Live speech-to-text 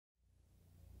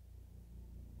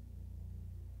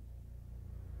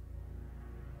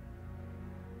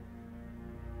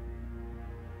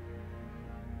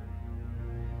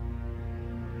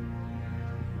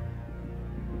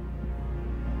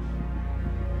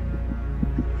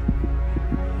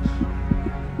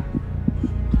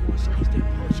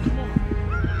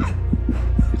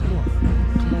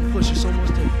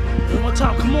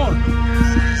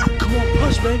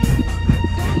baby.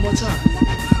 One more time.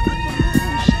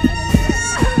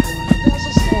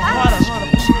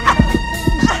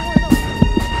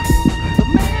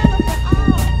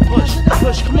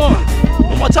 Push, come on.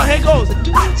 One more time, here it goes.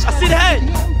 I see the head.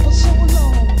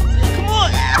 Come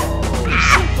on.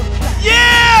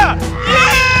 Yeah!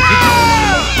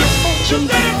 Yeah! You did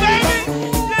it, baby!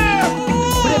 Yeah!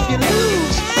 But if you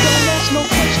lose, don't ask no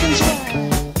questions why.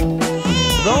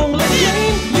 The only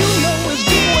game you know is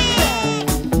do or die.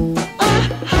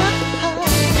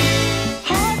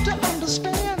 Hard to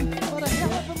understand, but a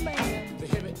hell of a man.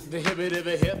 The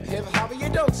hip, hopper, you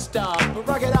don't stop.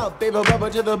 Rock it out, baby, rubber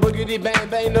to the boogity bang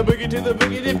bang, the boogie to the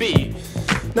boogity beat.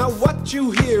 Now what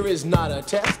you hear is not a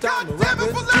test. God damn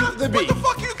it, Valetta, the beat. what the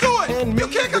fuck you doing? You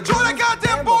can't control that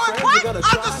goddamn boy. What? I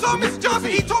just saw Mr.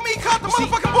 Johnson. He told me he caught the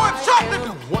motherfucking boy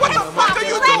shoplifting. What the fuck are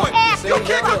you doing? You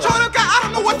can't control that guy. I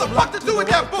don't know what the fuck to do with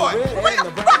that boy. What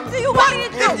the fuck do you want me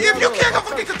to do? If you can't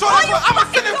fucking control that boy, I'ma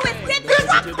send him.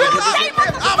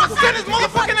 I'ma send his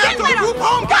motherfucking ass to the group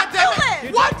home. Goddamn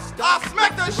it! What? I'll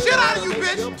smack the shit out of you,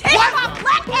 bitch. Take my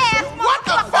black ass. What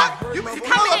the fuck? You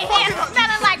coming in here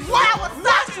smelling like sour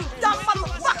sauce, you dumb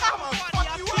motherfucker.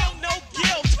 No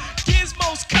guilt.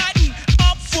 Gizmos cutting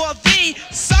up for the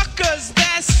suckers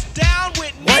that's down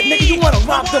with me. What, nigga, you wanna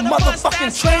rob the motherfucking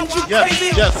train, you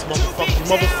crazy? Yes, motherfucker, you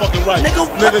motherfucking right. Nigga,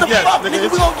 what the yes, fuck, nigga, nigga,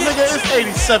 we gon' get... Nigga, it's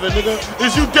 87, nigga.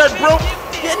 Is you dead, bro?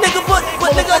 Yeah, nigga, but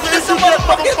nigga, this a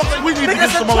motherfucking... We need to get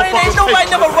Niggas a some train, ain't motherfuckers. nobody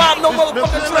never robbed no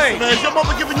motherfucking train. Man, is your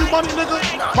mother giving you money, nigga?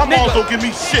 My mom don't give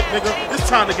me shit, nigga. It's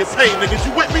time to get paid, nigga.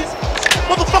 You with me?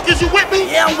 Motherfuckers, you with me?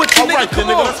 Yeah, I'm with you, nigga. Alright then, Come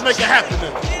nigga, on. let's make it happen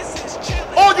then.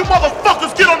 All you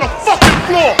motherfuckers, get on the fucking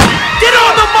floor! Get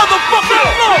on the motherfucking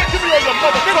floor! Give me all your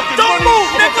motherfucking Don't money, move,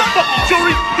 nigga. motherfucking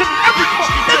jewelry, give me every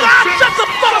fucking thing, Nigga, bitch. shut the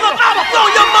fuck up! I'ma blow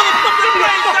your motherfucking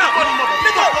brains out!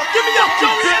 Nigga, give me your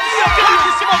jewelry!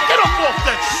 Get up off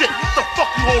that shit! What the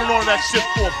fuck you holding on to that shit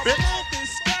for, bitch?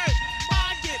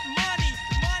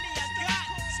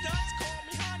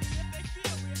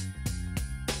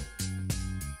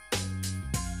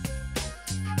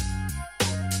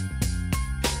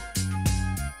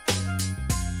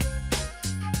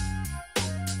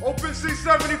 Open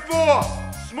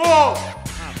C-74, Small.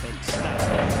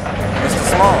 Mr.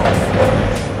 Smalls,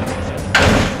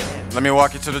 let me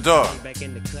walk you to the door.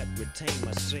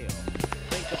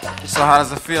 So how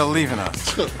does it feel leaving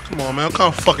us? Come on, man. What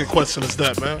kind of fucking question is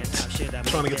that, man? I'm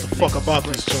trying to get the fuck up out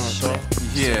this joint, dog.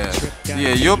 Yeah,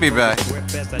 you'll be back.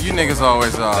 You niggas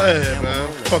always are. Hey, man.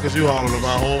 What the fuck is you hollering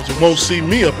about, hoes? You won't see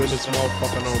me up in this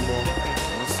motherfucker no more.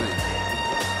 We'll see.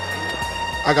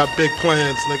 I got big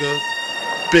plans, nigga.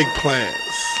 Big plans.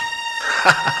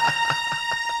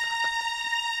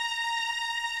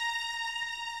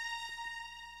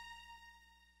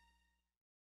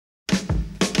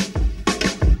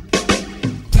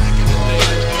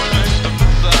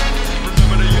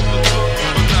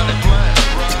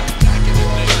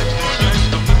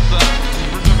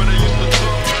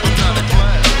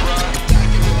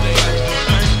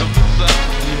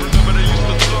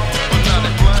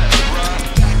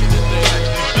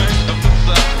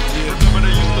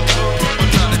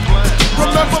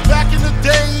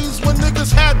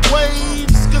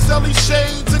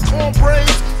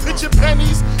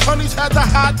 Honeys had the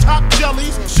high top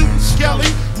jellies, shooting skelly.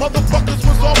 Motherfuckers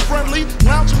was all friendly,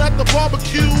 lounging at the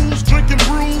barbecues, drinking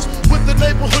brews with the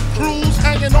neighborhood crews,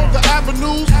 hanging on the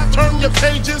avenues. Turn your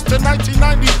pages to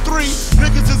 1993.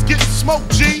 Niggas is getting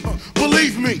smoked, G.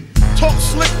 Believe me. Talk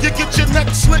slick, you get your neck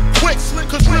slick quick.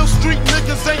 Cause real street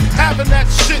niggas ain't having that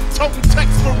shit. Toting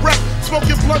text for rep,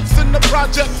 smoking blunts in the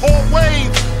project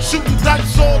hallways, shooting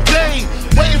dice all day,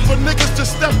 waiting for niggas to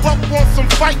step up on some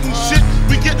fighting shit.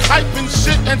 We get hype and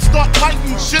shit and start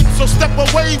fighting shit. So step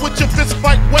away with your fist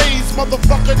fight ways,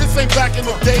 motherfucker. This ain't back in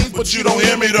the days, but you don't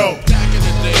hear me though. Back in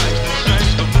the days,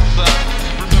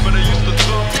 remember they used to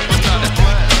talk, but not at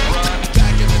class.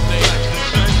 Back in the days,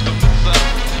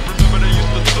 remember they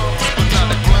used to talk, but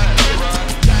not at class.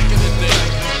 Back in the days,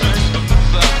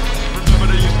 remember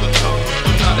they used to talk,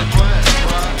 but not at class.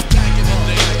 Back in the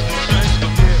days,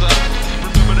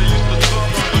 remember they used to talk,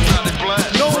 but not at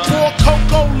class. No more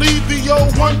Coco, Levio,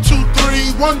 1, 2,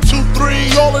 3, 1, 2,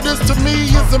 3. All of this to me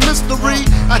is a mystery.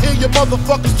 I hear your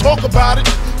motherfuckers talk about it,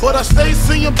 but I stay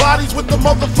seeing bodies with the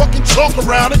motherfucking chalk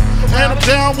around it. And I'm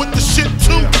down with the shit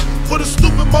too. For the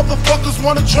stupid motherfuckers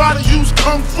wanna try to use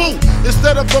Kung Fu.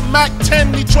 Instead of a Mac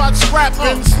 10, he tried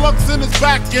scrapping slugs in his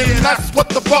back end. That's what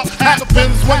the fuck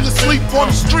happens when you sleep on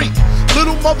the street.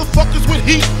 Little motherfuckers with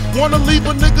heat wanna leave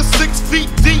a nigga 6 feet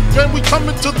deep. And we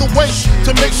coming to the waist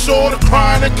to make sure the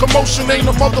crying and commotion ain't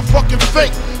a motherfucking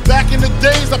fake. Back in the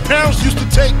days, our parents used to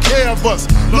take care of us.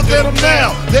 Look at them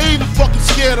now, they even fucking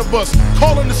scared of us.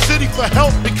 Calling the city for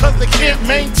help because they can't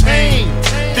maintain.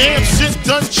 Damn shit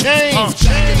done changed.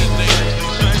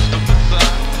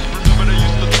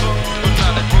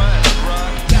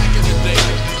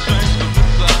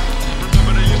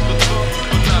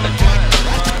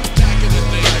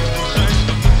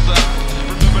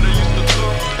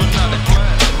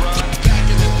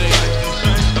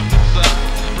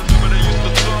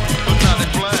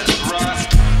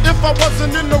 If I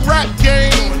wasn't in the rap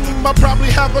game, I'd probably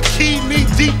have a key knee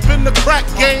deep in the crack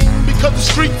game. Because the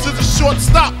streets is a short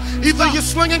stop. Either you're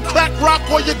slinging crack rock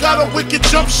or you got a wicked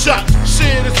jump shot.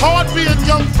 Shit, it's hard being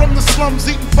young from the slums,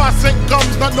 eating 5-cent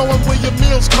gums, not knowing where your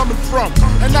meal's coming from.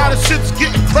 And now the shit's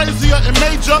getting crazier and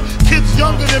major. Kids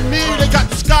younger than me, they got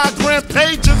the Sky Grand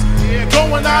pages.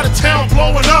 Going out of town,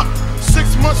 blowing up.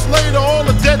 6 months later, all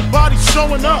the dead bodies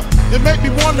showing up. It made me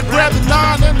want to grab the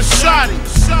 9 and the shotty,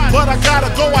 but I gotta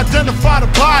go identify the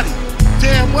body.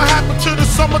 Damn, what happened to the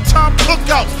summertime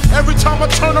cookouts? Every time I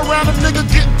turn around, a nigga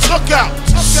getting took out.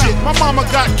 Shit, my mama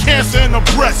got cancer in her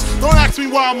breast. Don't ask me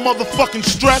why I'm motherfucking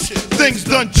stressed. Things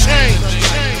done changed.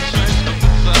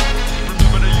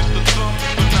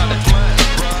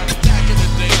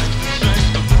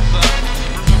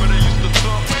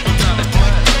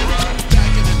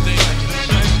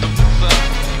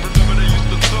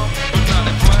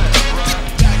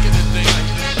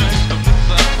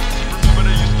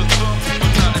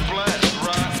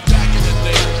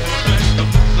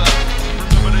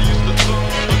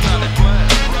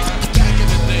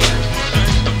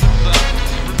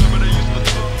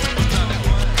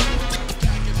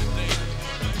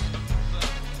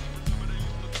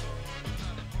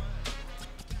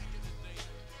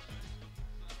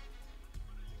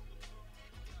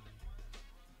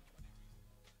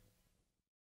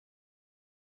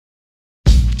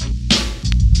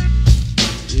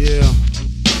 Yeah,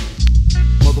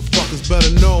 motherfuckers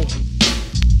better know.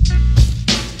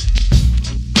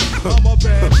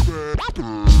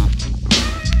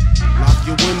 Lock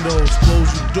your windows,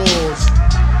 close your doors,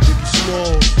 Biggie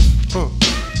Smalls,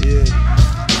 yeah.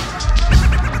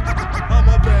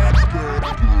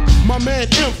 My man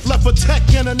Imp left a tech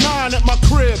and a 9 at my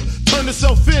crib. Turned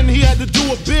himself in, he had to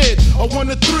do a bid. A 1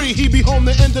 to 3, he be home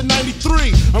the end of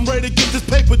 93. I'm ready to get this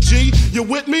paper, G. You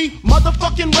with me?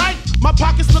 Motherfucking right. My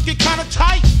pockets looking kinda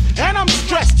tight, and I'm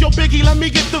stressed. Yo, Biggie, let me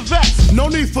get the vest. No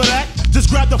need for that. Just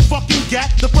grab the fucking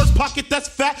gat. The first pocket that's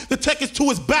fat. The tech is to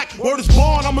his back. Word is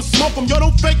born, I'ma smoke him. Yo,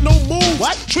 don't fake no move.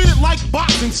 What? Treat it like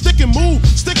boxing. Stick and move.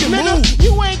 Stick and move.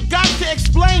 You ain't got to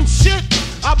explain shit.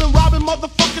 I've been robbing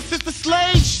motherfuckers since the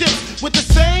slave shit. With the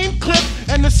same clip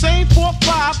and the same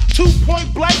 4.5,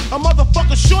 2-point blank, a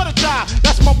motherfucker sure to die.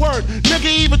 That's my word. Nigga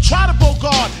even try to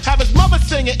bogart. Have his mother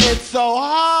singing It's So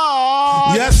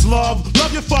Hard. Yes, love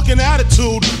your fucking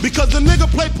attitude. Because the nigga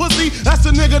play pussy, that's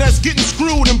the nigga that's getting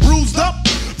screwed and bruised up.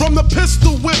 From the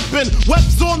pistol whipping,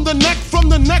 webs on the neck from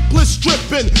the necklace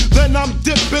stripping. Then I'm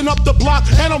dipping up the block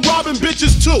and I'm robbing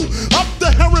bitches too. Up the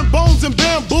herringbones and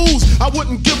bamboos. I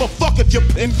wouldn't give a fuck if you're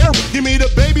in here. Give me the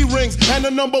baby rings and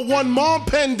the #1 mom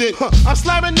pendant. I'm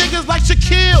slamming niggas like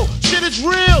Shaquille. Shit is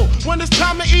real. When it's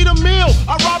time to eat a meal,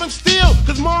 I rob and steal.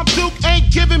 Cause Mom Duke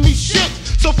ain't giving me shit.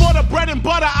 So for the bread and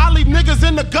butter, I leave niggas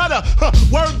in the gutter.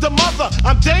 Word to mother,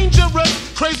 I'm dangerous.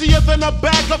 Crazier than a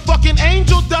bag of fucking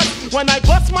angel dust. When I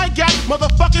bust my gap,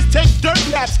 motherfuckers take dirt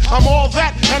naps. I'm all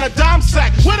that and a dime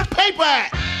sack. Where the paper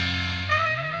at?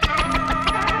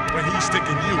 When he's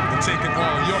sticking you and taking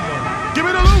all your money. Give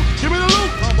me the loot, give me the loot.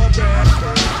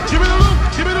 Give me the loot,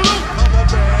 give me the loot.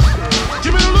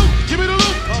 Give me the loot, give me the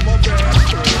loot.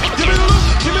 Give me the loot, give me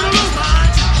the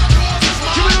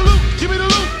loot. Give me the loot, give me the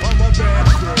loot.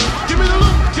 Give me the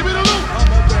loot, give me the loot.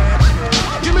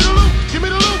 Give me the loot, give me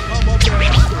the loot.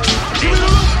 Give me the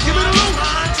loot, give me the loot.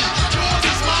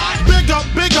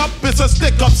 Big up, it's a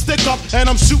stick up, and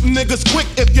I'm shooting niggas quick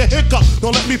if you hiccup.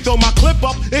 Don't let me fill my clip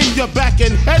up in your back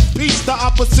and headpiece, the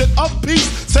opposite of peace.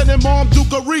 Sending Mom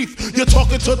Duke a reef. You're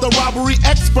talking to the robbery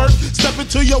expert. Step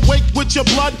into your wake with your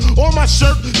blood on my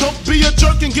shirt. Don't be a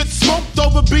jerk and get smoked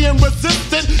over being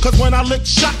resistant. Cause when I lick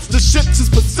shots, the shits is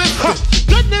persistent.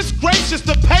 Goodness gracious,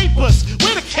 the papers.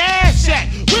 Where the cash at?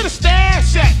 Where the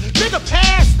stash at? Nigga,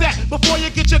 pass that before you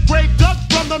get your grave dug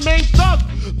from the main thug.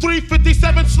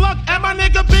 357 slug, and my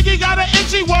nigga Biggie got an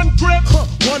itchy 1 grip.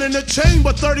 1 in the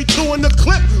chamber, 32 in the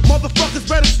clip. Motherfuckers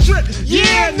better strip.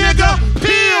 Yeah, nigga,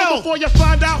 peel before you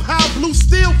find out how blue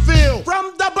steel feel.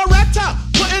 From the Beretta,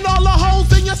 putting all the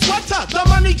holes in your sweater. The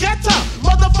money getter,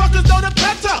 motherfuckers know the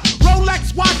better.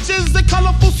 Rolex watches and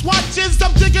colorful swatches.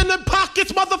 I'm digging in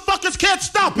pockets, motherfuckers can't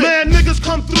stop it. Man, niggas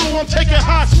come through, I'm taking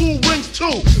hostage.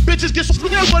 too. Bitches get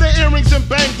slammed for their earrings and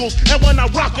bangles. And when I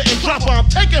rock her and drop her, I'm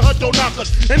taking her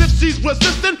knockers. And if she's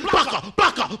resistant, baka,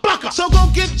 baka, baka. So go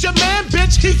get your man,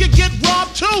 bitch, he could get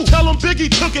robbed too. Tell him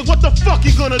Biggie took it, what the fuck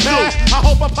he gonna do? I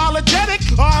hope apologetic,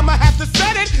 or I'ma have to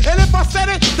set it. And if I said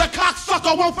it, the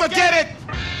cocksucker won't forget it.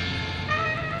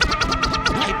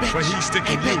 Hey, but he's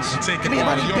sticking you and taking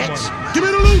all your money. Give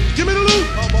me the loot, give me the loot.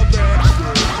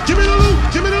 Give me the loot,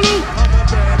 give me the loot.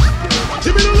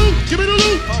 Give me the loot, give me the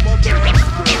loot.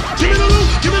 Give me the loot,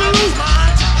 give me the loot.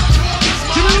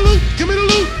 Give me the loot, give me the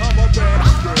loot.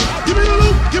 Give me the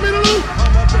loot, give me the loot.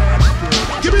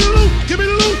 Give me the loot, give me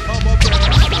the loot.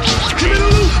 Give me the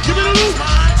loot, give me the loot.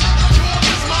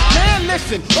 Man,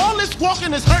 listen, all this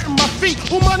walking is hurting my feet.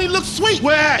 Who money looks sweet?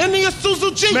 Where? In the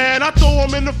Isuzu Jeep. Man, I throw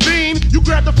him in the fiend. You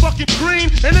grab the fucking green,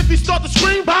 and if he start to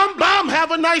scream, bomb, bomb,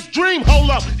 have a nice dream. Hold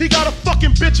up, he got a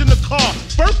fucking bitch in the car.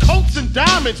 Fur coats and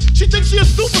diamonds. She thinks she a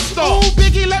superstar. Ooh,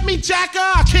 Biggie, let me jack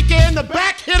her. I'll kick her in the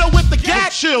back, hit her with the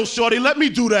gat. Chill, shorty, let me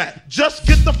do that. Just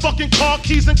get the fucking car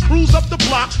keys and cruise up the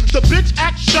block. The bitch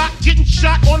act shot, getting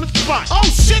shot on the spot. Oh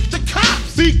shit, the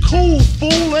cops. Be cool,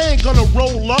 fool. They ain't gonna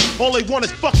roll up. All they want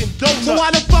is fucking donuts. So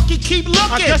why the fuck he keep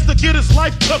looking? I guess to get his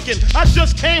life cooking. I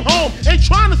just came home, ain't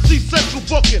trying to see Central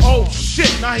booking. Oh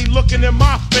shit, now he looking in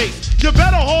my face. You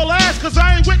better haul ass, cause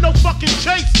I ain't with no fucking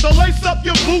chase. So lace up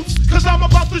your boots, cause I'm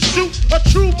about to shoot a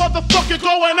true motherfucker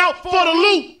going out for the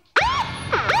loot.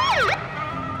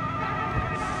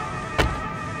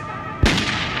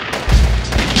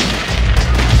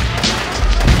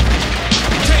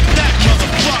 Take that,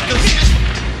 motherfuckers.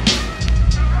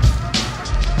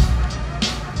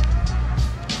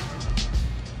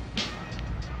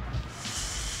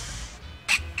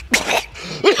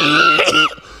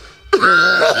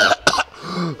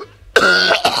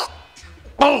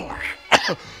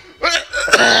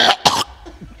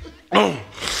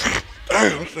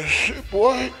 Damn, what's that shit,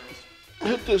 boy?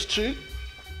 Hit this cheek.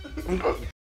 Yeah.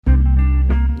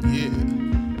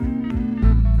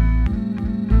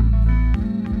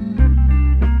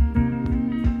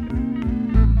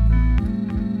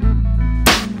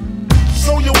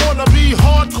 So you wanna be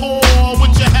hardcore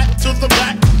with your hat to the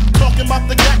back, talking about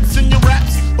the gaps in your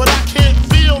raps, but I can't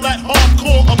feel that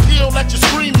hardcore appeal that you're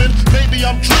screaming. Maybe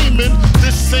I'm dreaming.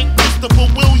 This ain't Christopher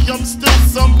Williams, still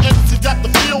some MC got the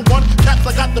feel one, caps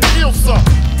I got the feel some.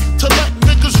 To let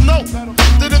niggas know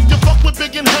that if you fuck with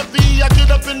big and heavy, I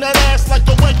get up in that ass like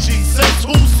a wedgie. Says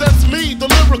who? Says me, the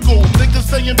lyrical. Niggas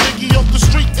saying Biggie off the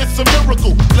street, it's a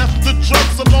miracle. Left the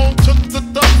drugs alone, took the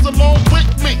thugs along with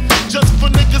me. Just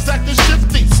for niggas acting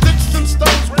shifty. Sticks and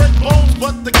stones break bones,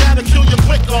 but they gotta kill you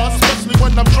quicker. Especially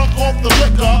when I'm drunk off the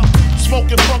liquor.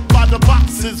 Smoking funk by the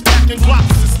boxes, packing glocks.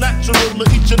 It's natural to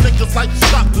eat your niggas like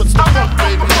chocolates. The funk,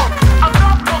 baby.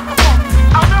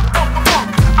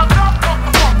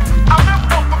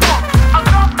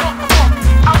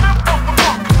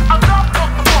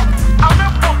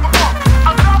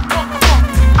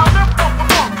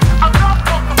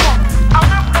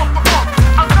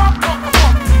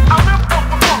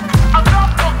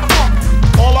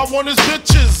 All I want is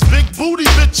bitches, big booty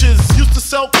bitches. Used to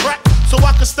sell crack so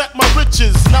I could stack my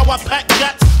riches. Now I pack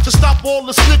gats to stop all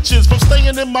the snitches from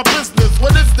staying in my business.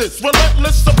 What is this?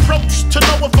 Relentless approach to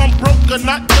know if I'm broke or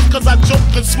not. Just cause I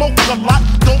joke and smoke a lot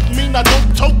don't mean I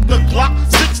don't tote the Glock.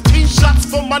 16 shots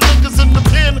for my niggas in the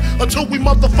pen until we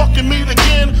motherfucking meet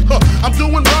again. I'm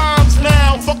doing rhymes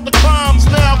now, fuck the crimes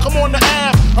now. Come on the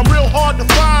Ave, I'm real hard to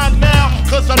find now,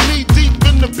 cause I'm knee deep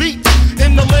in the beat.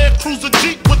 In the Land Cruiser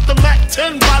Jeep with the Mac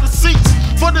 10 by the seats.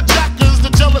 For the jackers, the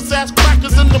jealous ass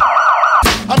crackers in the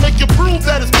I make you prove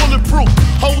that it's bulletproof.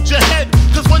 Hold your head,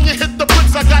 cause when you hit the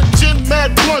bricks, I got gin,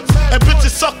 mad blunts, and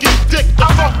bitches sucking dick. The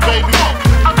funk, baby.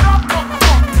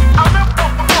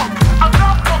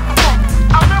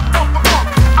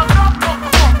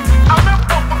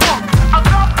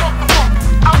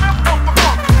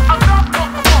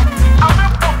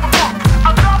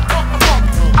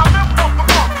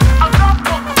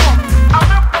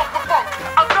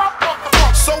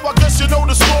 So I guess you know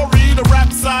the story, the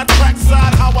rap side, crack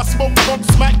side, how I smoke funk,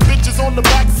 smack bitches on the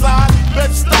backside.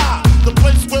 Bed-Stuy, the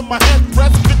place where my head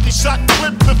rests. 50-shot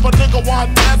clip if a nigga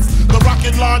want test. The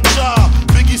rocket launcher,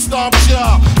 Biggie stomp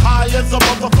ya, high as a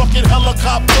motherfucking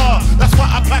helicopter. That's why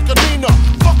I pack a Nina,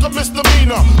 fuck a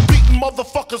misdemeanor, beating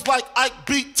motherfuckers like Ike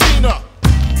beat Tina.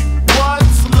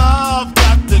 What's love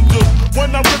got to do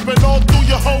when I'm ripping all through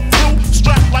your whole crew?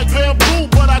 Strapped like bamboo,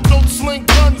 but I don't sling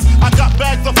guns. I got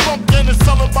bags of funk and it's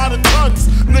selling by the tons.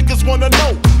 Niggas wanna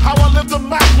know how I live the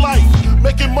Mac life,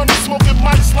 making money smoking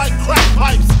mics like crack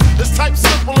pipes. It's type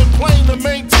simple and plain to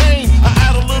maintain. I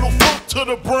add a little funk to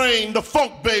the brain, the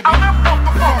funk, baby. The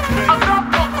funk,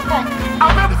 baby.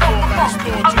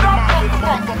 store to the mouth in the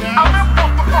motherfucking house.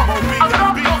 Mo B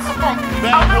got beats.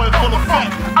 Bad boy full of fat.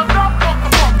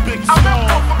 Big small.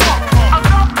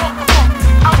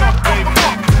 Funk, baby.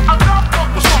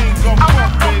 Machine gun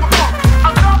funk, baby.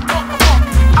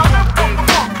 Funk, baby.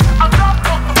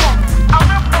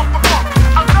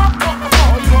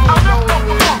 All you all know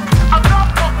is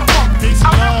peace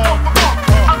and love.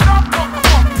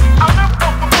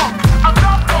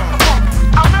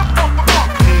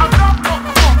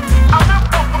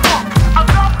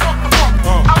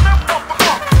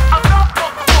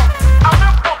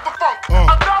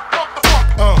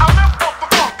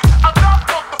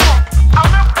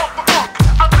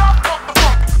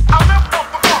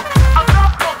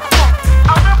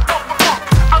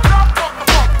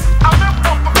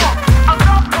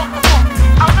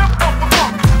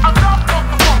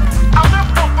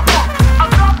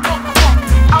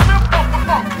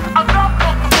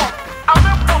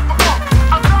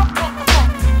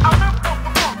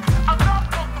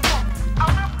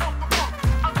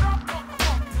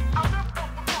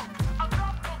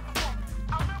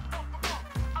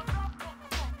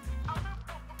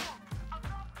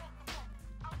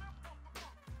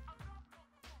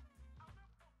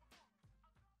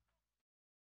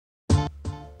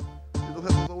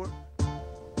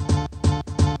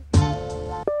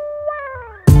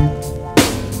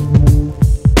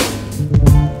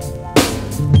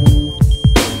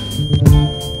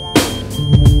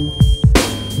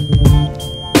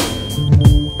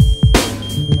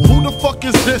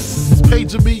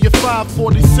 Paging me at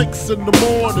 5:46 in the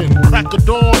morning, crack of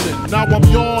dawning, now I'm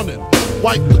yawning.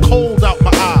 Wipe the cold out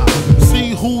my eye.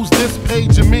 See who's this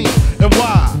paging me and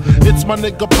why. It's my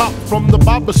nigga Pop from the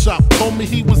barber shop. Told me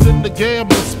he was in the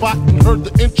gambling spot and heard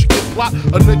the intricate plot.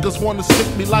 A niggas wanna stick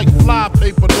me like fly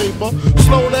paper, neighbor.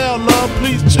 Slow down, love,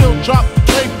 please chill, drop the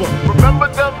paper. Remember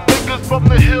them niggas from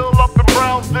the hill up in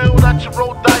Brownsville that you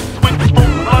rolled dice with,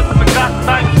 smoked blood and got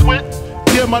nice with?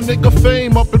 Yeah, my nigga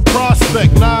Fame up in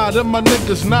Prospect. Nah, them my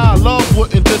niggas, nah, love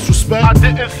wouldn't disrespect. I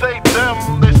didn't say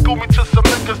them, they schooled me to some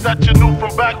niggas that you knew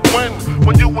from back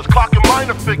when you was clocking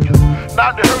minor figures.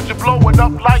 Now they heard you blowing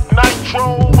up like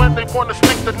nitro, when they wanna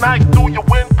stick the knife through your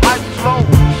windpipe slow.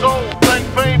 So, thank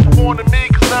Fame for warning me,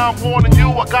 cause now I'm warning you.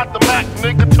 I got the Mac,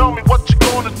 nigga, tell me what you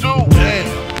gonna do. Damn,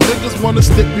 niggas wanna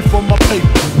stick me for my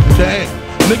paper. Damn,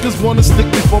 niggas wanna stick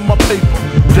me for my paper.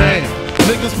 Damn,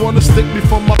 niggas wanna stick me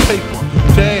for my paper.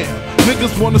 Damn,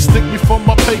 niggas wanna stick me for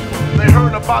my paper. They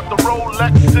heard about the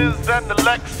Rolexes and the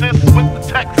Lexus with the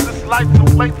Texas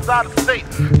license plates out of state.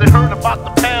 They heard about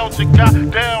the pounds you got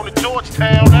down in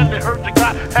Georgetown, and they heard you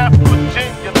got half of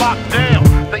Virginia locked down.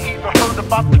 They even heard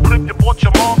about the crib you bought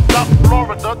your mom South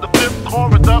Florida, the 5th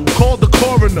corridor. Call the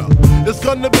coroner. It's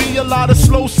gonna be a lot of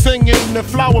slow singing and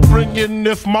flower bringing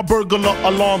if my burglar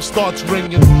alarm starts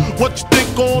ringing. What you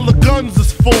think all the guns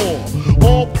is for?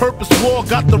 All-purpose war,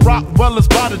 got the Rockwellers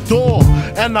by the door,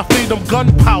 and I feed them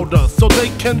gunpowder so they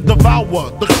can devour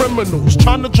the criminals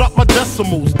trying to drop my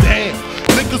decimals. Damn,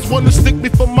 niggas wanna stick me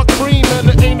for my cream, and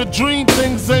it ain't a dream.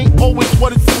 Things ain't always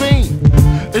what it seems.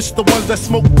 It's the ones that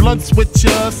smoke blunts with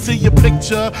ya, see your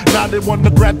picture. Now they wanna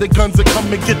grab their guns and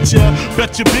come and get ya.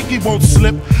 Bet your Biggie won't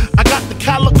slip. I got the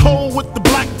calico with the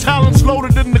black talons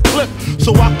loaded in the clip,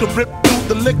 so I can rip through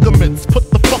the ligaments.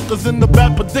 Put the fuckers in the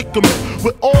bad predicament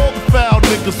where all the foul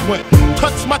niggas went.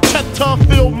 Touch my cheddar,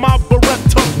 feel my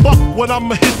Beretta. Buck when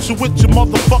I'ma hit you with your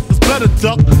motherfuckers better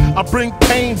duck. I bring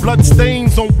pain, blood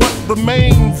stains on what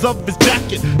remains of his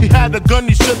jacket. He had a gun,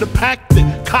 he should've packed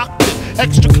it, cocked it.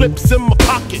 Extra clips in my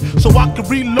pocket so I can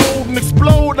reload and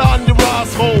explode on your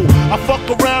asshole. I fuck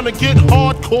around and get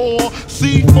hardcore.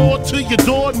 C4 to your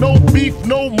door, no beef,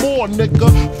 no more, nigga.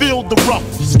 Feel the rough,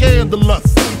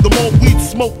 scandalous. The more weed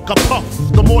smoke I puff,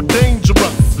 the more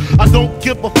dangerous. I don't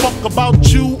give a fuck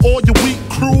about you or your weak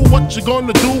crew. What you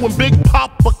gonna do when Big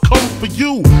Poppa come for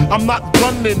you? I'm not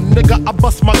running, nigga, I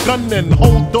bust my gun in.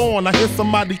 Hold on, I hear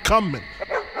somebody coming.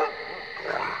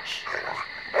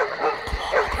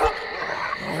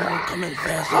 Come in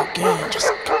fast as I can. Just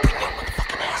bring your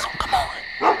motherfucking ass on. Come on.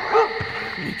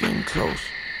 We getting close.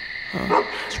 Huh?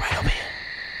 It's right over here.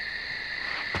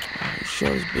 You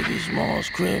sure it's Biggie Small's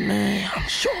crib, man? Yeah, I'm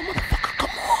sure, motherfucker. Come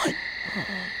on.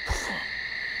 Fuck.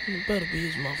 It better be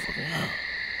his motherfucking house.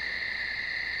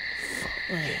 Fuck,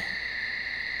 man.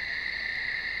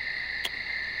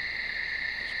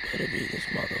 This better be this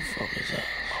motherfucker's house.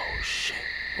 Oh, shit.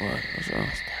 What? What's wrong?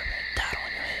 It's that red dot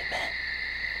on your head, man.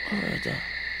 What red dot?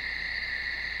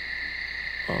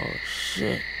 Oh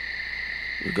shit,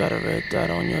 you got a red dot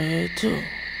on your head too.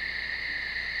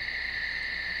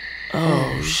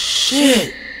 Oh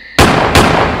shit.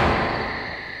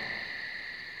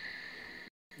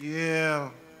 Yeah.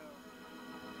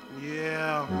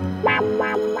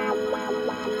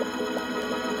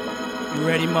 You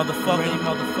ready, motherfucker? Ready,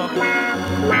 motherfucker?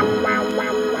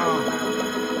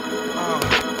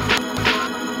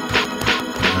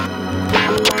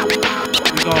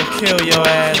 We gon' kill your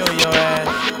ass.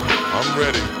 I'm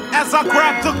ready. As I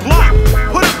grab the Glock,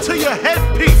 put it to your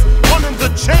headpiece. One in the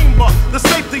chamber, the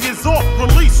safety is off.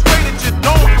 Release straight at your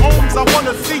dome. Homes, I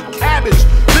wanna see cabbage.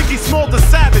 Biggie Small the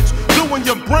Savage, doing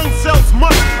your brain cells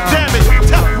much damage.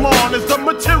 Teflon is the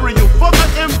material for the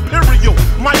Imperial.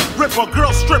 Mic ripper,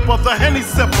 girl stripper, the Henny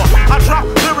sipper. I drop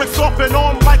lyrics off and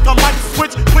on like a light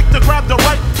switch. Quick to grab the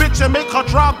right bitch and make her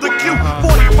drive the queue.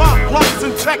 45 blocks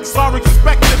and texts are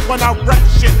expected when I wreck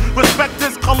shit. Respect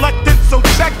is collected, so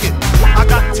check it. I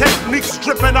got techniques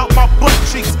dripping out my butt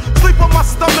cheeks. Sleep on my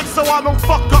stomach so I don't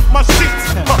fuck up my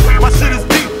sheets. My shit is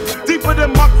deep, deeper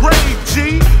than my grave,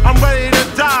 G. I'm ready to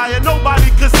die and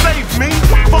nobody can save me.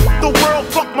 Fuck the world,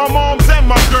 fuck my moms and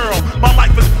my girl. My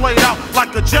life is played out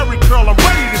like a Jerry curl. I'm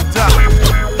ready to die.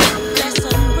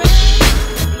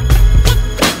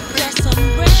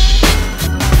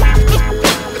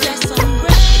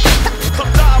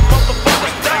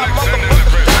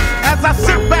 As I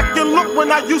sit back and look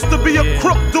when I used to be a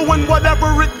crook, doing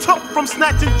whatever it took from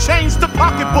snatching chains to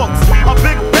pocketbooks. A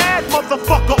big bad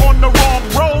motherfucker on the wrong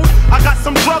road. I got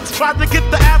some drugs, tried to get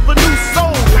the avenue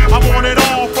sold. I want it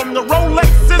all from the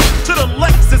Rolexes to the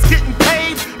Lexus. Getting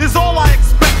paid is all I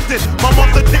expected. My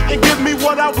mother didn't give me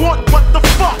what I want, what the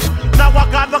fuck? Now I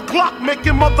got a Glock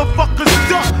making motherfuckers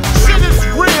duck. Shit is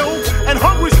real and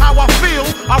hungry's how I feel.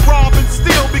 I rob and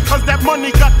steal because that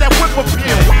money got that whip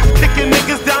appeal. Kicking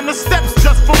niggas down the steps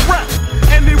just for rep.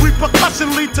 Any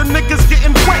repercussion lead to niggas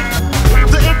getting wet.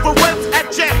 The infrared's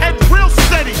at your head real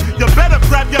steady. You better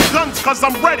grab your guns cause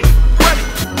I'm ready. Ready.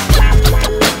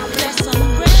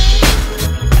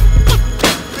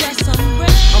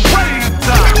 I'm ready to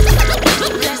die.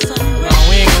 No,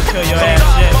 we ain't gonna kill your ass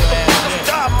yet.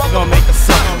 We gonna make you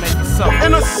suck.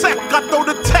 In a sec, I throw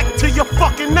the tech to your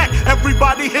fucking neck.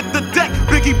 Everybody hit the deck.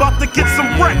 Biggie about to get some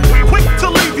wreck. Quick to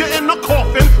leave you in the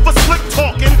coffin for slick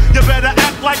talking. You better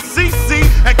act like CC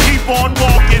and keep on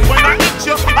walking. When I hit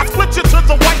you, I split you to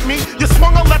the white meat. You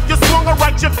swung a left, you swung a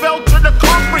right, you fell to the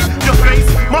concrete. Your face,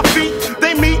 my feet,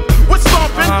 they meet with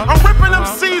stomping. I'm ripping them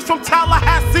C's from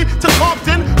Tallahassee to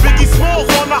Compton. Biggie Smalls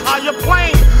on a higher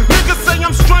plane. Niggas say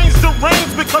I'm strange,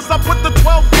 deranged because I put the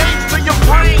 12 gauge to your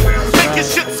brain. Make your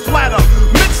shit splatter.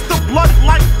 Mix the blood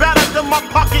like batter, then my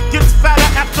pocket gets fatter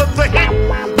after the hit.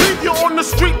 Leave you on the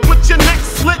street with your neck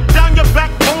slit down your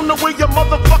backbone the way your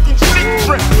motherfucking shit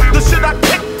drip. The shit I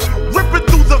kick, rip it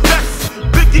through the vest.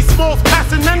 Biggie Smalls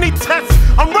passing any test.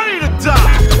 I'm ready to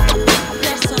die.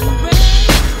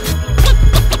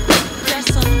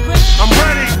 I'm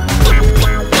ready.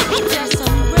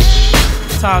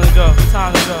 Time to go.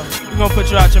 We gonna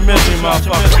put you out your misery,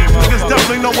 motherfucker. Niggas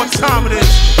definitely know what time it is.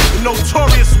 The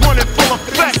Notorious one in full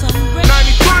effect. 93.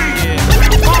 Yeah.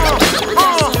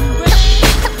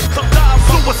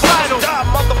 Suicidal.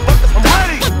 I'm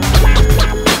ready.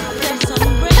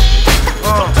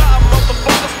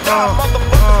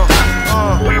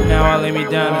 Now I lay me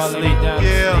down to sleep.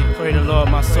 Yeah. Pray the Lord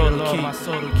my soul to keep.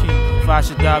 If I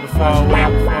should die before I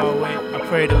wake, I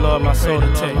pray the Lord my soul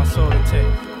to take.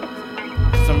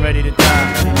 Cause I'm ready to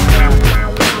die.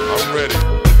 I'm ready.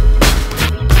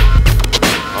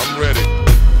 I'm ready.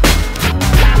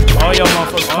 All y'all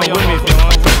motherfuckers come with me if you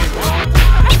want.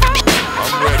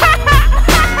 I'm ready.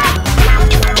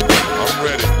 I'm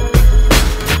ready.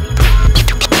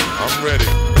 I'm ready.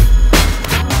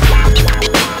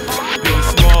 Biggie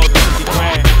Smalls, 50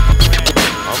 grand.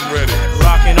 I'm ready.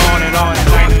 Rocking on and on in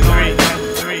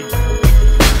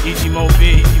 93. Easy Mo B.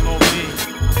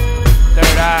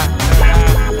 Third Eye.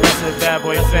 The rest of the Bad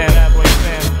Boy fam.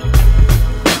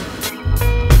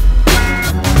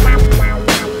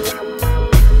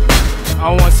 I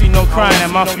don't wanna see no crying at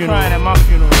my funeral.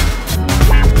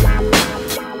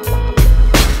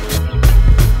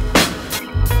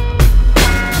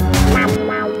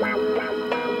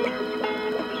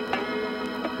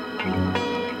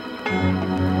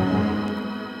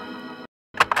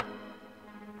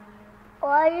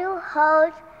 All you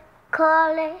hoes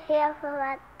calling here for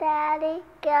my daddy,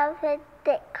 give his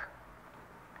dick.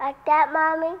 Like that,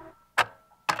 mommy?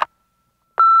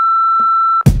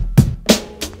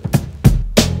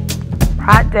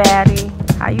 Hi, Daddy.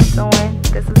 How you doing?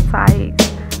 This is Thais.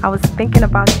 I was thinking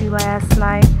about you last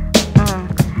night.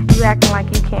 You acting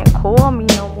like you can't call me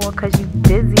no more because you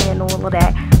busy and all of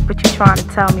that, but you trying to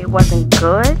tell me it wasn't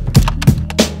good?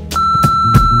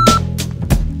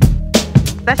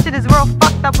 That shit is real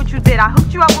fucked up what you did. I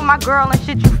hooked you up with my girl and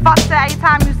shit. You fucked her every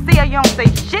time you see her. You don't say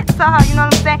shit to her, you know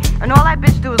what I'm saying? And all that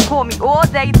bitch do is call me all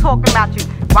day talking about you.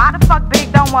 Why the fuck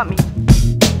Big don't want me?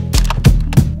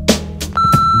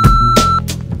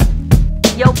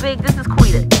 Big, this is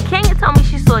Quita. Kenya told me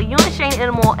she saw you and Shane in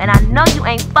the mall, and I know you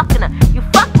ain't fucking her. You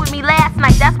fucked with me last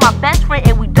night, that's my best friend,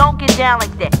 and we don't get down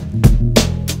like that.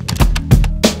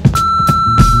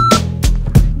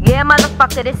 Yeah,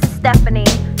 motherfucker, this is Stephanie.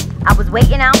 I was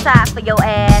waiting outside for your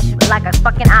ass like a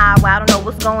fucking hour. I don't know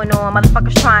what's going on.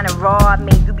 Motherfuckers trying to rob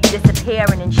me. You be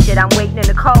disappearing and shit. I'm waiting in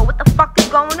the cold. What the fuck is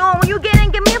going on? When you get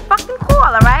in, give me a fucking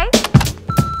call, alright?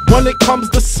 When it comes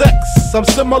to sex, I'm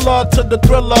similar to the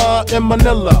Thriller in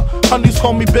Manila. Honeys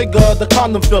call me bigger, the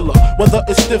condom filler. Whether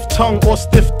it's stiff tongue or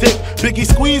stiff dick, Biggie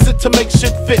squeeze it to make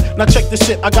shit fit. Now check this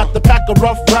shit, I got the pack of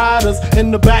Rough Riders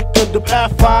in the back of the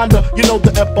Pathfinder. You know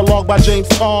the epilogue by James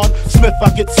Todd Smith.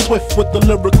 I get swift with the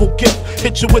lyrical gift.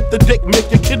 Hit you with the dick,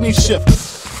 make your kidney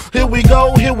shift. Here we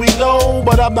go,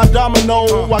 but I'm not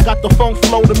domino. I got the funk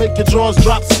flow to make your drawers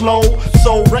drop slow.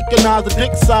 So recognize the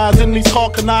dick size in these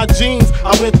Hawk-and-I jeans.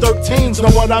 I wear 13s, know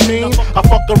what I mean? I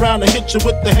fuck around and hit you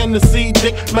with the Hennessy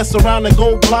dick. Mess around and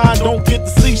go blind, don't get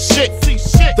to see shit.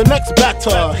 The next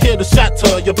batter, here to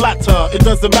shatter your blatter. It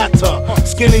doesn't matter,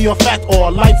 skinny or fat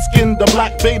or light-skinned or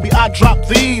black, baby. I drop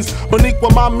these, beneath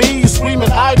with my knees,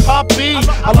 screaming I Poppy.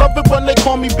 I love it when they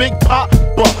call me Big Pop,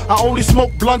 but I only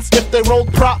smoke blunts if they roll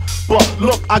prop. But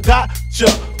look, I got ya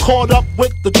caught up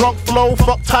with the drunk flow.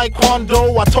 Fuck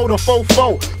taekwondo, I told a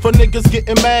fofo. For niggas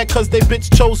getting mad cause they bitch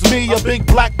chose me, a big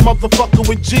black motherfucker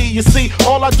with G. You see,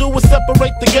 all I do is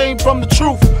separate the game from the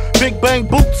truth. Big bang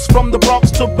boots from the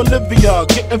Bronx to Bolivia,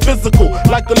 getting physical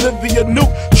like Olivia Newt.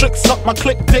 Tricks up my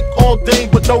click dick all day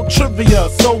with no trivia.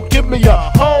 So give me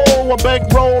a hoe, a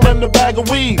bankroll and a bag of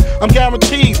weed. I'm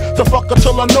guaranteed to fuck her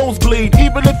till her nose bleed.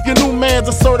 Even if your new man's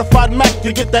a certified Mac,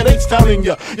 you get that H-Town in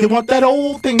ya. You want that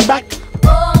old thing back?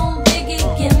 Oh, Biggie,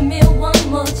 give me one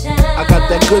more time. I got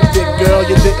that good dick, girl,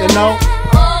 you didn't know?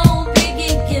 Oh,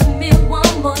 Biggie, give me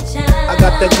one more time. I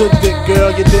got that good dick,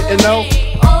 girl, you didn't know?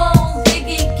 Oh,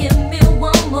 Biggie, give me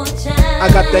one more time. I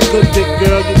got that good dick,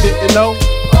 girl, you didn't know?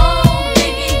 Oh,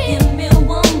 Biggie, give me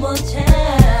one more time.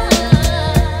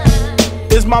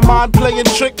 Is my mind playing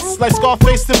tricks like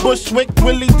Scarface and Bushwick?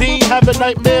 Willie D having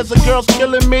nightmares of girls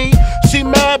killing me. She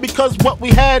mad because what we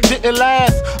had didn't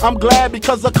last. I'm glad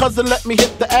because her cousin let me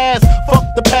hit the ass. Fuck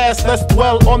the past, let's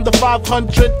dwell on the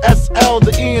 500 SL,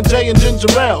 the E and J and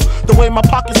ginger ale. The way my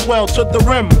pockets swell to the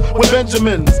rim with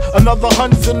Benjamins. Another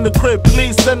hund's in the crib,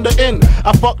 please send her in.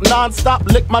 I fuck non-stop,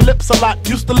 lick my lips a lot.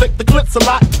 Used to lick the clits a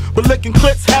lot, but licking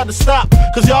clits had to stop.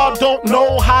 Cause y'all don't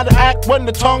know how to act when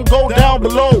the tongue go down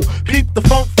below. Peep the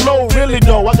funk flow, really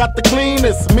though. I got the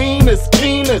cleanest, meanest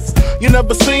penis. You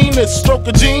never seen this, stroke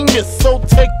of genius. So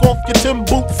take off your Tim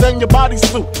boots and your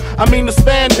bodysuit. I mean the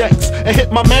spandex, and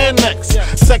hit my man next.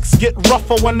 Sex get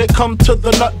rougher when it come to the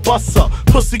nut buster.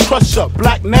 Pussy crusher,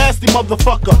 black nasty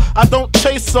motherfucker. I don't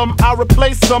chase them, I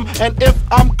replace them. And if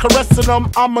I'm caressing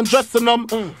them, I'm undressing them.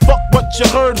 Fuck what you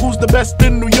heard, who's the best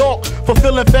in New York?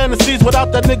 Fulfilling fantasies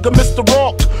without that nigga Mr.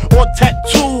 Rock. Or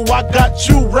tattoo, I got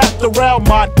you wrapped around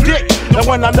my dick. And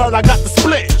when I nut, I got the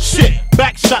split. Shit,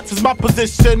 back shots is my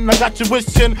position. I got you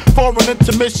wishing for an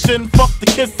intermission. Fuck the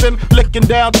kissing, licking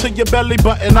down to your belly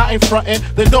button. I ain't frontin'.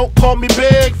 They don't call me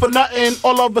big for nothing.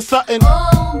 All of a sudden,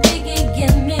 oh, Biggie,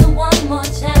 give me one more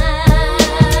time.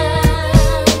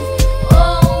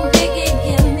 Oh, Biggie,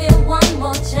 give me one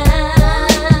more time.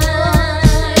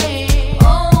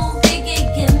 Oh,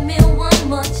 Biggie, give me one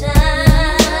more time.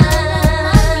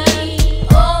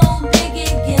 Oh,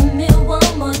 Biggie, give me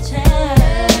one more time.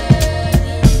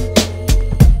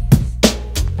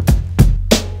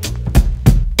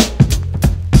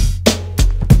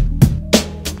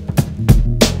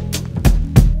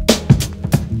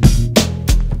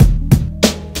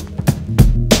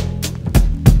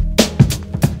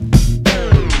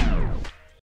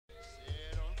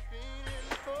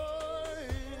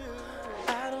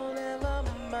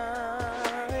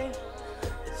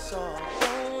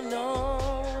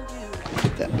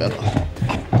 That better.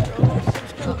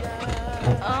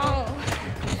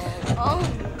 Oh,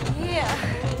 yeah.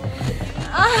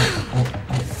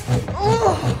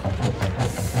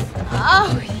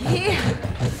 Oh, yeah.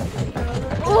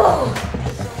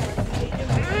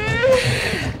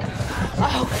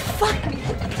 Oh, fuck me,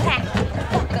 black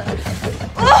fucker.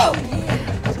 Oh, yeah.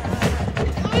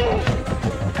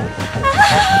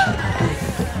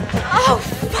 Oh,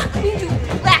 fuck me, you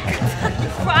black Kentucky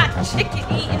fried chicken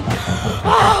eating.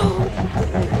 Oh,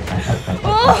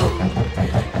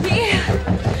 yeah.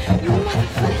 You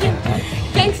motherfucking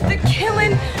gangster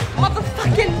killing,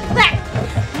 motherfucking black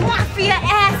mafia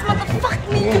ass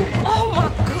motherfucking you. Oh my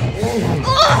god.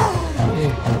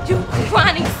 Oh, you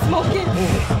chronic smoking,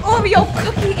 Oreo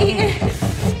cookie eating,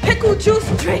 pickle juice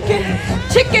drinking,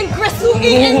 chicken gristle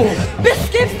eating,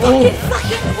 biscuit fucking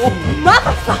sucking,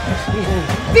 motherfucker.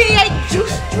 V8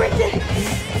 juice drinking,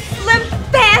 slim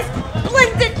fast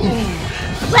blended,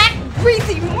 black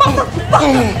greasy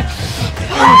motherfucker.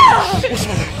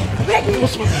 Becky,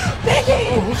 Becky.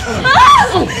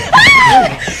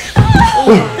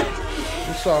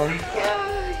 I'm sorry.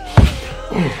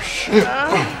 Oh shit.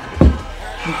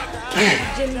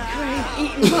 Jimmy Craig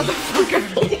eating motherfucker.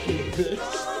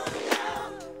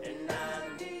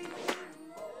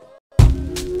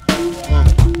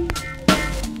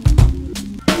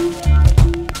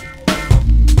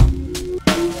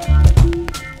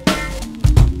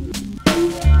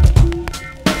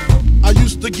 I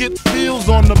used to get feels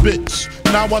on the bitch.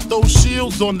 Now I throw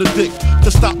shields on the dick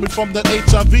to stop me from that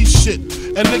HIV shit.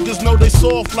 And niggas know they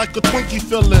soft like a Twinkie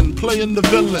fillin', playing the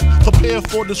villain, prepare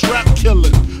for this rap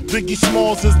killing. Biggie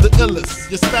Smalls is the illest.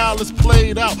 Your style is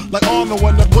played out like Arnold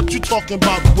and what you talking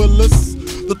about, Willis?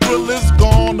 The thrill is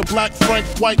gone, the black Frank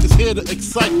White is here to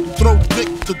excite, throw dick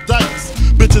to dice.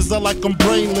 Bitches are like I'm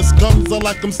brainless, guns are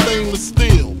like I'm stainless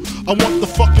steel. I want the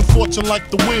fucking fortune like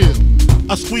the wheel.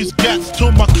 I squeeze gats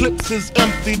till my clips is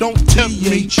empty, don't tempt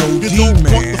me. You don't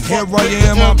want the Here I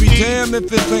am, I'll be damned if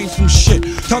this ain't some shit.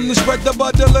 Time to spread the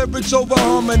butter lyrics over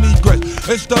harmony grit.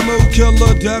 It's the mood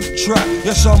killer death trap.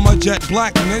 Yes, I'm a jet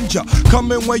black ninja.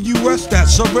 Coming where you rest at,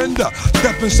 surrender.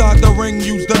 Step inside the ring,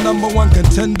 use the #1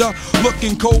 contender.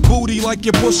 Looking cold booty like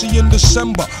your pussy in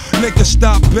December. Nigga,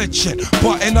 stop bitching,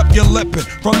 button up your lippin'.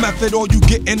 From method, all you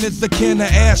gettin' is a can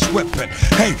of ass whipping.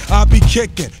 Hey, I be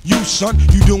kicking. You son,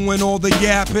 you doing all the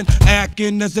yapping,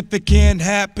 acting as if it can't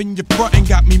happen. Your frontin'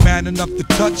 got me mad enough to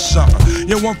touch something.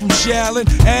 You want from Shallon,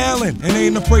 Allen, and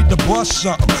ain't afraid to bust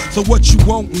something. So what you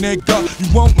want, nigga?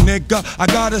 You want, nigga? I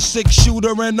got a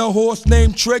 6-shooter and a horse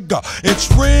named Trigger. It's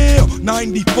real,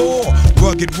 94,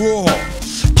 rugged raw.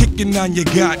 Kicking on your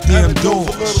goddamn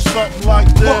doors. Something like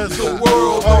this. Fuck the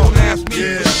world, don't ask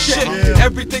me for shit.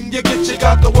 Everything you get, you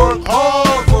got to work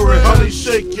hard for it. Honey,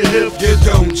 shake your hips. You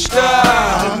don't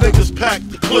stop. The niggas pack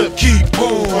the clip. Keep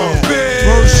on.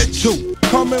 Verse 2.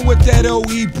 Coming with that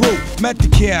OE brew, met the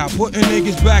cow, putting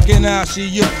niggas back in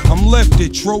ICU. I'm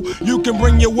lifted, true. You can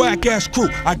bring your whack ass crew.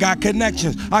 I got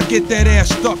connections. I get that ass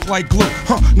stuck like glue.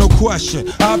 No question.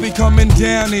 I'll be coming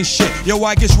down and shit. Yo,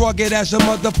 I get rugged as a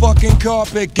motherfucking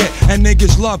carpet get, and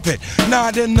niggas love it.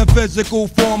 Not in the physical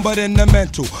form, but in the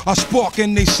mental. I spark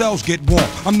and they cells get warm.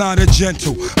 I'm not a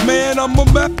gentle man. I'm a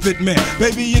method man.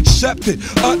 Baby, accept it.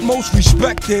 Utmost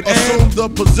respected. Assume the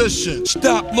position.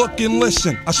 Stop, look, and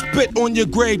listen. I spit on your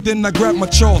grave, then I grab my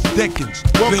Charles Dickens.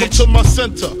 Welcome bitch. to my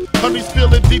center. Honey's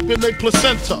feeling deep in their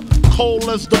placenta. Cold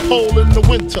as the pole in the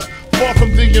winter. Far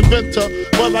from the inventor,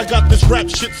 well I got this rap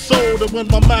shit sold. And when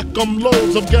my Mac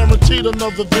loads, I'm guaranteed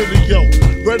another video.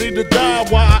 Ready to die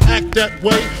while I act that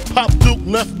way. Pop Duke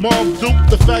left Mom Duke,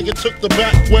 the faggot took the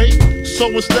back way. So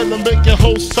instead of making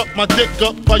hoes suck my dick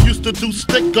up, I used to do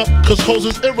stick up, cause hoes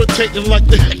is irritating like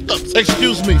the hiccups.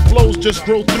 Excuse me, flows just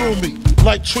grow through me.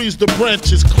 Like trees to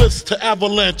branches, cliffs to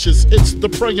avalanches. It's the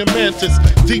praying mantis,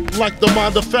 deep like the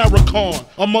mind of Farrakhan.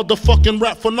 A motherfucking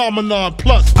rap phenomenon.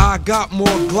 Plus, I got more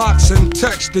Glocks and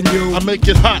text than you. I make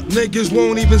it hot. Niggas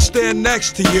won't even stand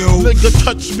next to you. Nigga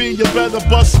touch me, you better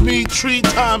bust me 3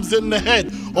 times in the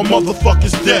head, or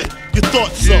motherfuckers dead. You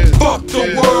thought so? Fuck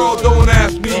the world, don't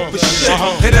ask me for shit.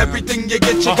 And everything you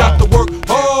get, you got to work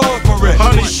hard for it.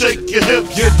 Honey, shake your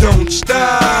hips. You don't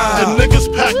stop. And niggas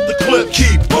pack the clip.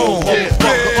 Keep on.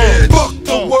 Fuck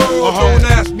the world, don't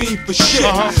ask me for shit.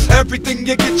 Everything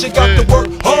you get, you got to work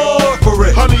hard for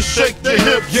it. Honey, shake the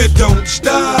hips. You don't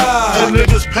stop. And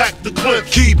niggas pack the clip.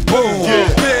 Keep on.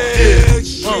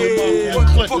 Bitch,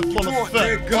 clip full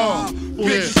effect.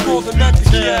 Bitches for the next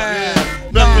guy.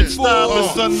 Beverage style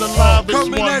is unalive. It's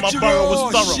Coming one, at my you borough raw,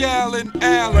 is thorough. Shallon,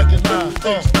 Allen.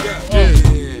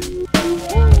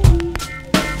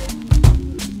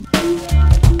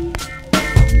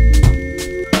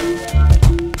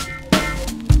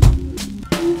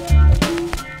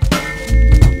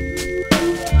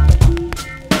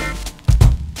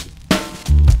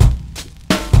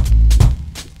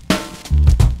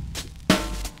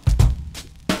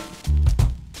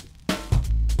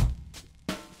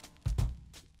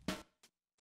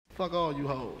 Fuck all you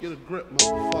hoes. Get a grip,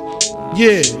 motherfucker.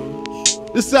 Yeah.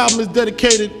 This album is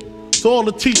dedicated to all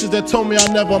the teachers that told me I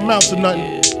never amount to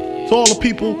nothing. To all the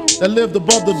people that lived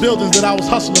above the buildings that I was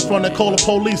hustling from that called the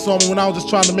police on me when I was just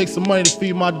trying to make some money to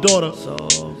feed my daughter.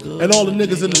 And all the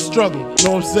niggas in the struggle. You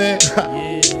know what I'm saying?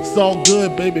 It's all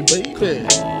good, baby.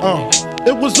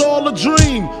 It was all a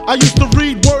dream. I used to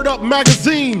read Word Up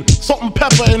magazine. Salt and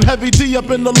Pepper and Heavy D up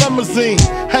in the limousine,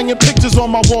 hanging pictures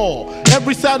on my wall.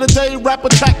 Every Saturday, rap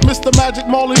attack, Mr. Magic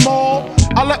Marley Marl.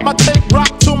 I let my tape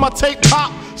rock till my tape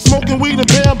pop. Smoking weed and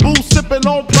bamboo, sipping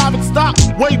on private stock.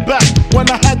 Way back when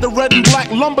I had the red and black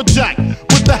lumberjack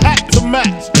with the hat to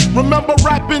match. Remember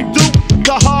rapping Duke?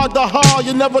 The hard,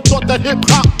 you never thought that hip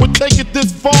hop would take it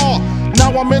this far.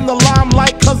 Now I'm in the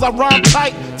limelight cause I rhyme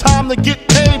tight. Time to get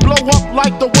paid, blow up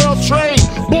like the world trade.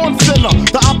 Born sinner,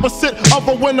 the opposite of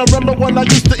a winner. Remember when I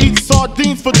used to eat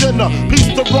sardines for dinner?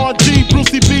 Peace to Ron G,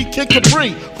 Brucey B, Kid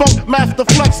Capri, Funk Master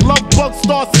Flex, Love Bug,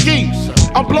 Star Ski.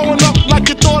 I'm blowing up like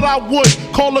you thought I would.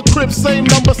 Call a crib, same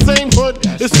number, same hood.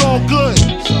 It's all good.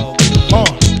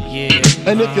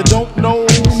 And if you don't know,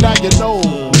 now you know,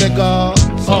 nigga.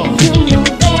 You know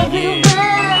very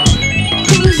well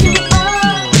who you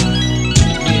are.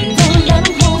 Don't let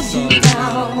them hold you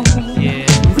down.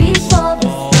 Reach for the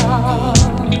stars.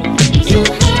 You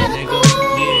had a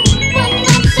goal, but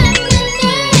not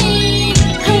lemonade.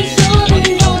 'Cause you're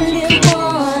the only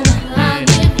one. I'll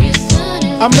give you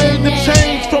something. I made the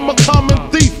change from a common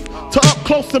thief to up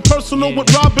close and personal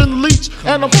with Robin Leach.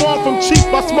 And I'm far from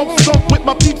cheap, I smoke skunk with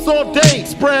my peeps all day.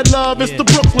 Spread love, it's the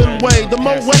Brooklyn way. The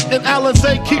Moet and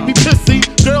Alizé keep me pissy.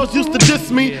 Girls used to diss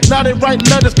me, now they write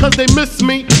letters cause they miss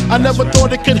me. I never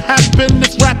thought it could happen,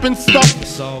 this rapping stuff.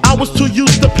 I was too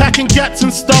used to packing gats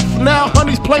and stuff. Now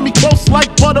honeys play me close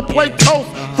like butter play toast.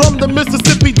 From the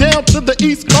Mississippi down to the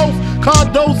East Coast.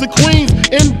 Condos in Queens,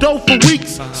 in dough for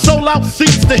weeks. Sold out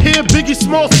seats to hear Biggie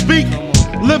Small speak.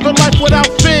 Living life without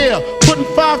fear, putting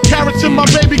 5 carats in my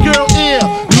baby girl ear.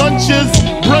 Lunches,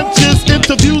 brunches,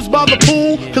 interviews by the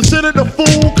pool. Considered a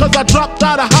fool cause I dropped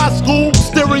out of high school.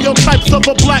 Stereotypes of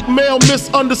a black male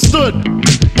misunderstood.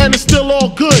 And it's still all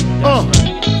good,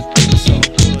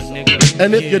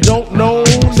 And if you don't know,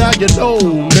 now you know,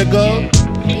 nigga.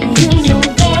 You know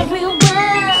very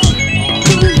well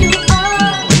who you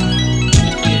are.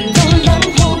 Don't let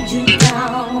them hold you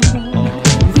down.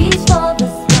 Reach for the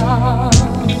stars.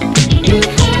 You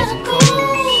had a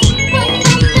goal, but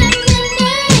not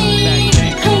lemonade.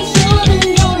 'Cause you're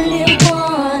the only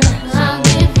one. I'll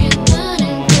give you good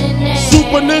and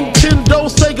Super Nintendo,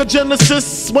 Sega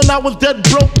Genesis. When I was dead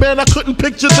broke, man, I couldn't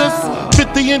picture this.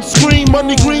 50-inch screen,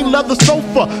 money green leather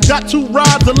sofa. Got 2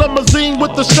 rides, a limousine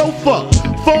with the chauffeur.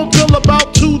 Phone bill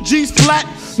about 2 G's flat.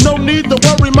 No need to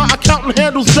worry, my accountant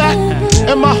handles that.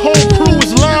 And my whole crew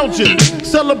is lounging,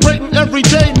 celebrating every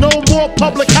day, no more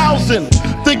public housing.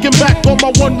 Thinking back on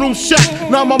my one-room shack.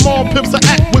 Now my mom pimps an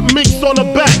act with minks on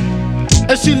her back.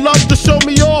 And she loves to show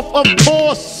me off, of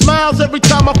course. Smiles every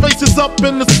time my face is up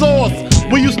in the sauce.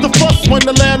 We used to fuss when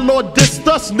the landlord dissed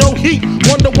us. No heat,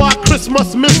 wonder why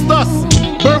Christmas missed us.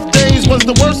 Birthdays was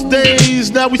the worst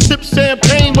days. Now we sip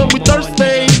champagne when we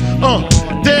thirsty.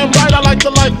 Damn right I like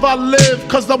the life I live.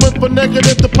 Cause I went from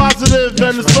negative to positive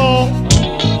and it's all.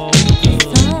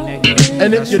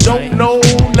 And if you don't know,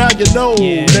 now you know,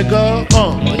 nigga.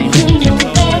 You know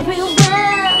very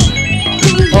well who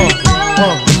you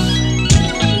are.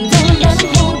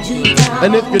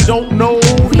 And if you don't know,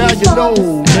 now you know,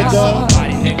 nigga.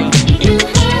 You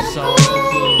had a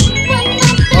goal, but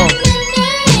not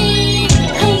lemonade.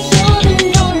 'Cause you're the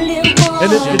only one.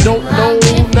 And if you don't know,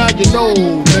 now you know,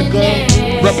 nigga.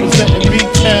 Representing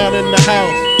B-Town in the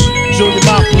house. Junior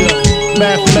Mafia,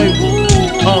 Mad Flavor.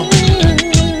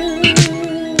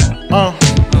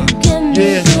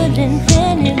 Yeah.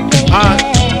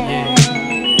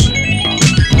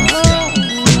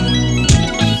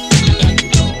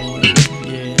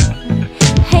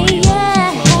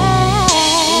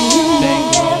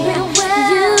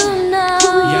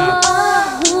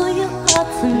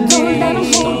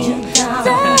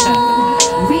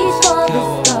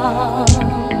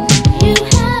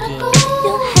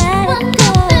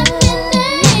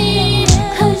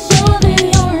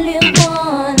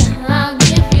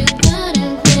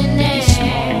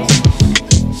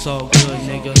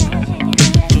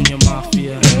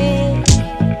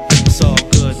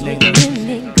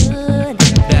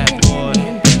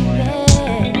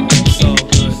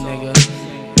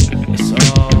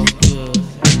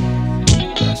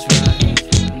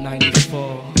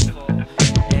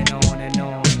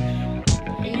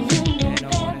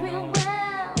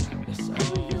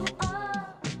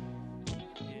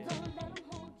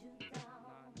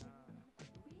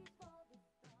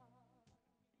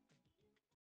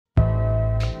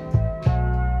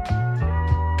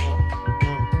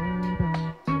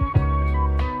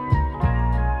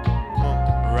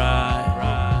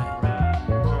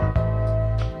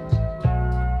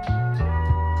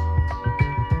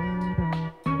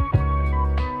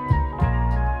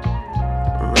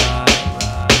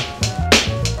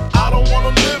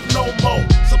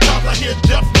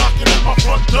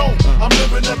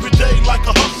 living every day like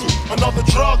a hustle. Another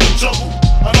drug to juggle.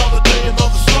 Another day,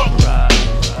 another struggle.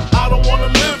 I don't wanna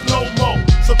live no more.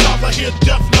 Sometimes I hear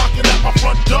death knocking at my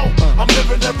front door. I'm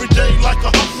living every day like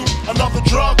a hustle. Another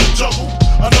drug to juggle.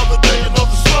 Another day,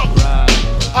 another struggle.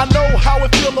 I know how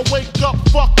it feel to wake up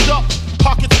fucked up.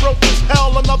 Pockets broke as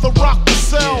hell, another rock to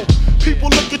sell. People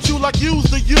look at you like you's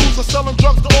the user, selling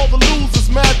drugs to all the losers,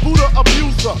 mad Buddha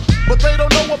abuser. But they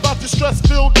don't know about your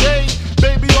stress-filled day.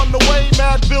 Baby on the way,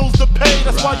 mad bills to pay.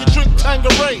 That's why you drink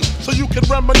Tanqueray, so you can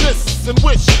reminisce and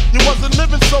wish you wasn't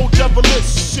living so devilish.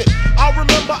 Shit, I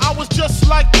remember I was just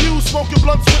like you, smoking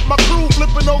blunts with my crew,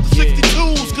 flipping over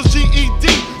 62s, cause GED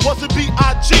wasn't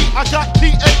B.I.G. I got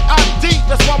P.A.I.D.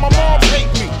 That's why my mom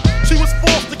hate me. She was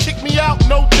forced to kick me out,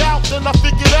 no doubt. Then I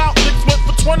figured out niggas went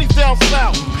for 20s down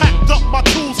south. Packed up my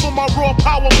tools for my raw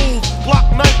power move. Glock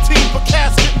 19 for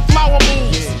casket and flower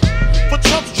moves. For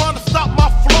chumps trying to stop my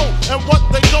flow. And what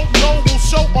they don't know will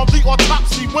show on the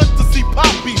autopsy. Went to see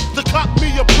Poppy to cop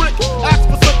me a brick. Asked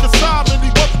for some consignment,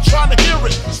 he wasn't trying to hear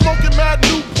it. Smoking mad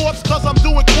Newports cause I'm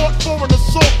doing court for an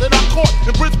assault that I caught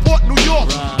in Bridgeport, New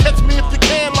York. Catch me if you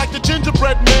can like the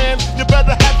gingerbread man. You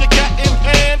better have your gat in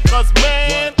hand, cause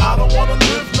man, I don't wanna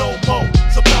live no more.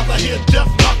 Sometimes I hear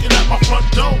death knocking at my front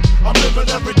door. I'm living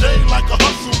every day like a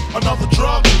hustle. Another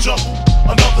drug to juggle.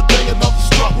 Another day, another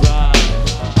struggle.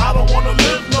 I don't wanna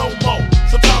live no more.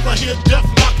 Sometimes I hear death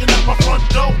knocking at my front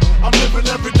door. I'm living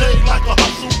every day like a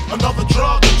hustle. Another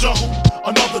drug to juggle.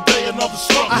 Another day, another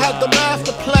struggle. I had the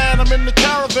master plan. I'm in the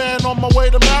caravan on my way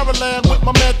to Maryland with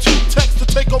my man 2Tex to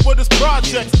take over this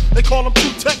project. They call him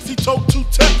 2Tex, he told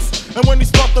 2Tex. And when he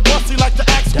start the bus, he like to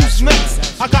ask who's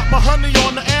next. I got my honey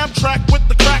on the Amtrak with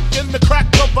the crack in the crack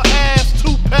of her ass.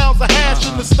 2 pounds of hash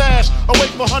in the stash. I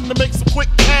wait for her to make some quick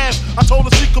cash. I told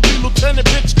her she could be lieutenant,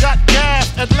 bitch got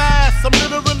gas. At last, I'm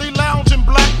literally lounging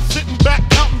black, sitting back,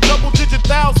 counting double-digit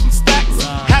thousand stacks.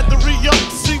 Had to re-up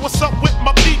to see what's up with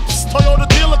my peeps. Toyota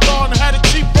dealer gone, had it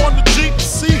cheap on the Jeep.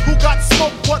 See who got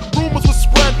smoked, what rumors were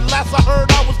spread. Last I heard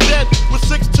I was dead, with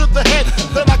 6 to the head.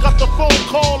 Then I got the phone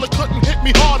call, it couldn't hit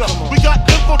me harder. We got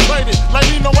infiltrated, like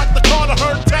Nino at the Carter.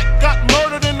 Heard Tech got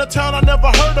murdered in the town I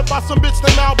never heard of by some bitch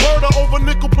named Alberta over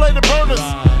nickel-plated burners.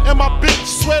 And my bitch,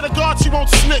 swear to God she won't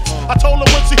snitch. I told her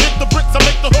when she hit the bricks, I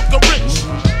make the hooker rich.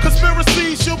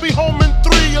 Conspiracy, she'll be home in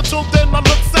 3. Until then I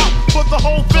looks out for the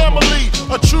whole family.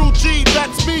 A true G,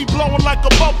 that's me, blowing like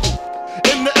a bubble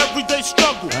in the everyday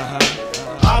struggle.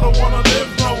 I don't wanna live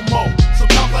no more.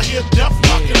 Sometimes I hear death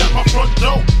knocking at my front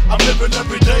door. I'm living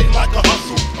every day like a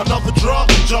hustle. Another drug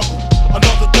to juggle.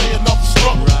 Another day, another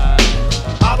struggle.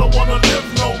 I don't wanna live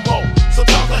no more.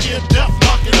 Sometimes I hear death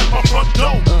knocking at my front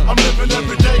door. I'm living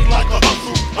every day like a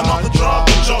hustle. Another drug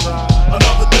to juggle.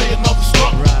 Another day, another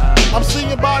struggle. I'm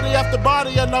seeing body after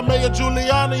body and I'm Mayor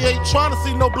Giuliani. Ain't trying to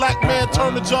see no black man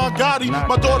turn to John Gotti.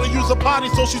 My daughter use a potty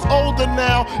so she's older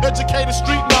now. Educated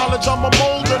street knowledge, I'm a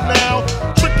molder now.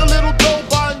 Trick a little dough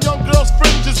buying young girls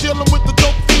fringes. Dealing with the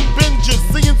dope fiend binges.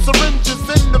 Seeing syringes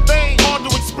in the vein. Hard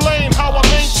to explain how I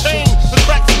maintain. The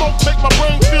crack smoke make my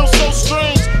brain feel so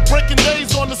strange. Breaking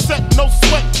days on the set, no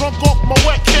sweat. Drunk off my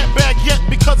wet, can't bag yet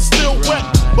because it's still wet.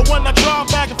 But when I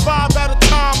drive back at 5 at a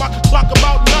time, I can clock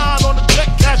about 9 on the check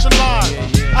cashing line.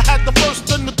 I had the first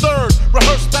and the third.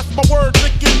 Rehearsed, that's my word.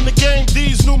 Nick in the game,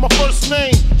 D's knew my first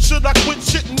name. Should I quit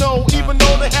shit? No. Even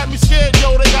though they had me scared,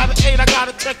 yo, they got an 8, I got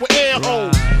a tech with air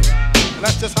holes. And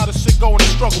that's just how the shit go in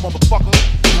the struggle, motherfucker.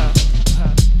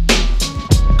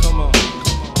 Come on.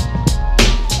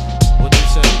 What you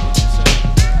say?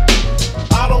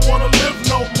 I don't wanna live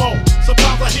no more.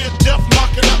 Sometimes I hear death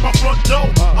knocking at my front door.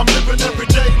 I'm living every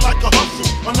day like a hustle.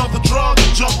 Another drug to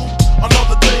juggle.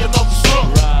 Another day, another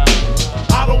struggle.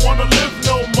 I don't wanna live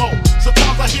no more.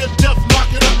 Sometimes I hear death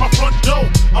knocking at my front door.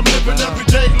 I'm living every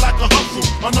day like a hustle.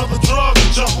 Another drug to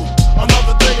juggle.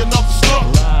 Another day, another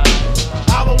struggle.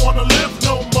 I don't wanna live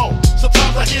no more.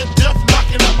 Sometimes I hear death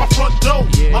knocking at my front door.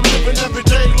 I'm living every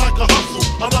day like a hustle.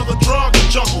 Another drug to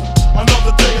juggle.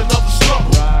 Another day, another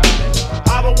struggle.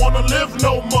 I don't wanna live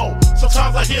no more.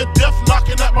 Sometimes I hear death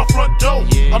knocking at my front door.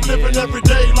 I'm living every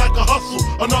day like a hustle.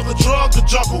 Another drug to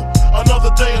juggle.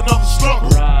 Another day, another struggle.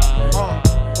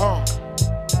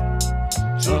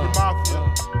 Junior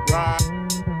Mafia, right?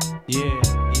 Yeah.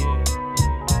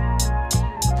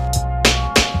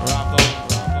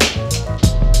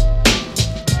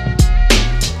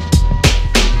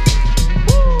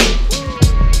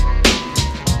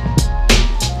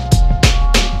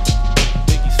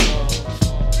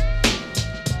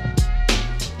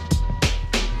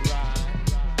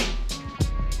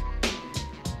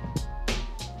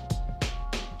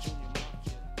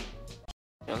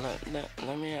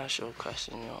 Let me ask you a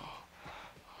question,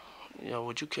 yo. Yo,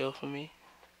 would you kill for me?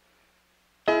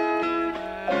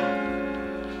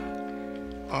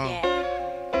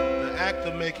 The act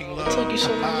of making love. Took you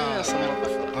so long,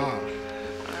 motherfucker.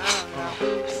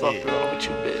 Fuck wrong with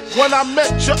you, bitch. When I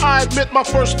met you, I admit my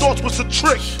first thoughts was a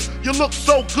trick. You look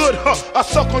so good, huh? I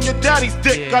suck on your daddy's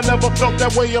dick. I never felt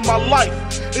that way in my life.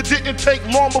 It didn't take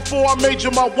long before I made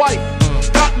you my wife.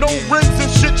 Got no rings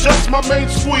and shit, just my main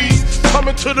squeeze.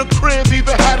 Coming to the crib,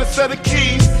 even had a set of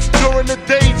keys. During the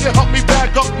days, you helped me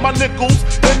bag up my nickels.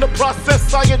 In the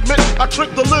process, I admit I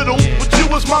tricked a little, but you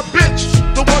was my bitch,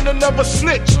 the one that never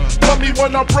snitched. Love me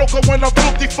when I'm broke or when I'm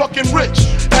filthy fucking rich.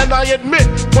 And I admit,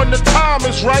 when the time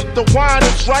is right, the wine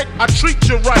is right, I treat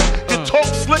you right. You talk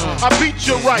slick, I beat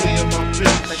you right.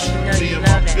 But you know you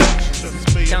love that,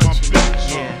 Just me and don't my you? bitch.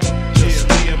 Just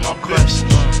me and my bitch.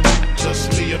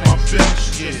 Just me and my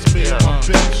bitch. Just me and my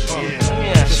bitch.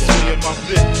 Just me and my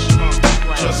bitch.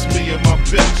 Just me and my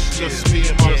bitch. Just me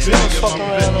and my bitch.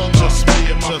 Just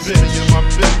me and my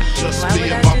bitch. Just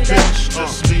me and my bitch.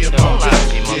 Just me and my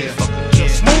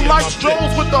bitch. Moonlight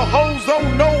strolls with the hoes, oh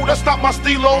no, that's not my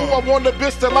stilo. I want a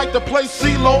bitch that like to play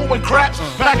CeeLo and craps,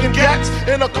 packing gats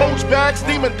in a coach bag,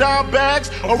 steaming dime bags.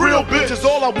 A real bitch is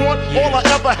all I want, all I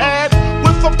ever had.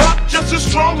 With a bop just as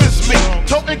strong as me,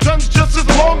 toting guns just as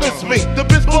long as me. The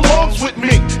bitch belongs with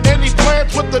me. Any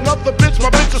plans with another bitch, my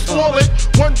bitch will spoil it.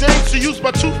 One day she used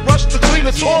my toothbrush to clean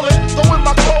the toilet, throwing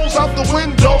my clothes out the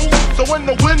window. So when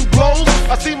the wind blows,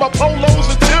 I see my polos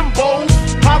and Timbos.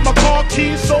 Hide my car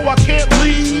keys so I can't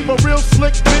leave. A real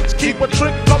slick bitch, keep a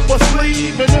trick up her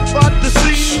sleeve. And if I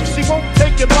deceive, she won't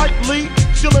take it lightly.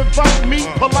 She'll invite me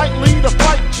politely to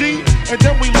fight G. And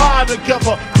then we lie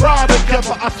together, cry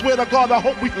together. I swear to God, I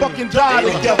hope we fucking die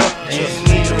together. Just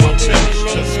me and my bitch.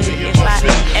 Just me and my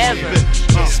bitch.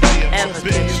 Just me and my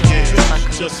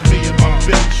bitch. Just me and my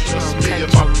bitch. Just me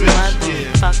and my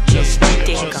bitch. Just me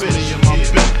and my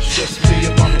bitch. Just me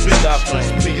and my bitch.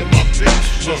 Just me and my bitch.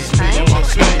 Just me and my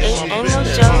bitch. Ain't no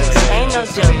jokes, ain't no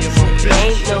jokes,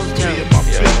 ain't no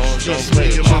jokes. Just me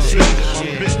and my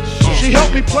bitch. She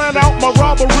helped me plan out my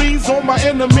robberies on my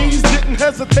enemies. Didn't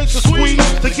hesitate to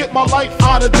squeeze to get my life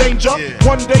out of danger.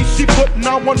 One day she put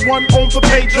 911 on the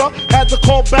pager. Had to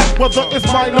call back whether it's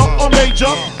minor or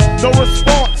major. No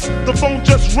response, the phone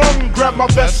just rung. Grab my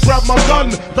vest, grab my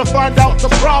gun to find out the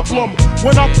problem.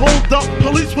 When I pulled up,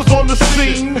 police was on the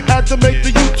scene. Had to make the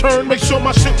U-turn, make sure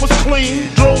my shit was clean.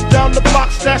 Drove down the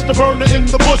block, stashed the burner in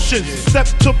the bushes.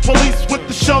 Stepped to police with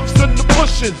the shoves and the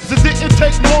pushes. It didn't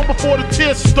take long before the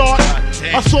tears start.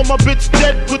 I saw my bitch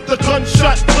dead with the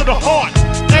gunshot to the heart.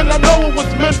 And I know it was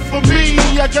meant for me.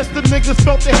 I guess the niggas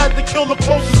felt they had to kill the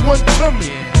closest one to me.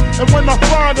 And when I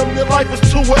find them, their life is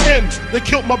to an end. They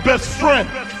killed my best friend.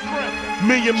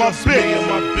 Me and my bitch. Me and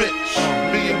my bitch.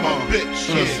 Me and my bitch.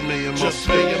 Just me and my bitch. Just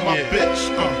me and my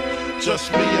bitch.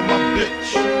 Just me and my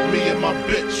bitch. Me and my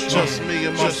bitch. Just me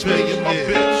and my bitch. Just me and my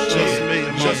bitch. Just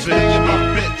me and my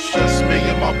bitch. Just me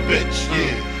and my bitch.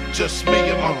 Yeah. Just me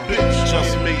and my bitch.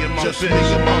 Just me and my bitch. Just me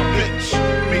and my bitch.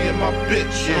 Me and my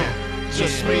bitch. Yeah.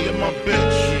 Just me and my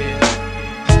bitch.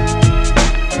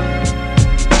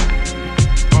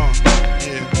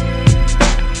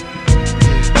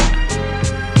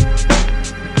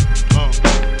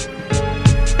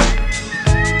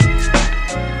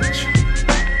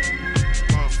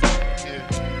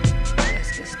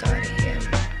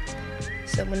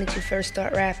 When did you first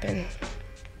start rapping?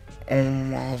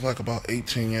 I was like about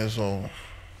 18 years old.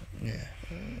 Yeah,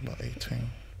 about 18.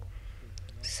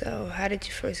 So how did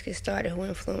you first get started? Who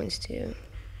influenced you?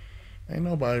 Ain't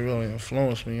nobody really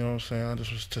influenced me, you know what I'm saying? I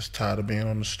just was tired of being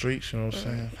on the streets, you know what I'm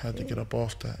saying? Had to get up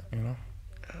off that, you know?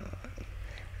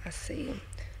 I see.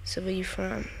 So where you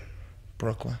from?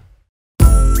 Brooklyn.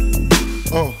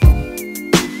 Oh.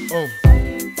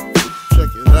 Check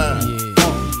it out. Yeah.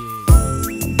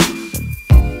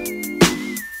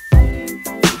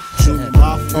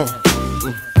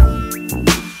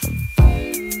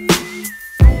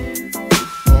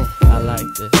 I like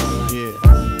this.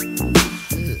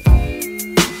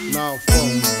 Now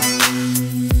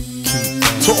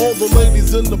to all the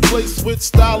ladies in the place with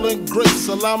style and grace,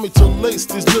 allow me to lace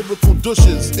these lyrical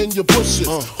douches in your bushes.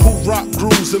 Who rock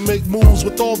grooves and make moves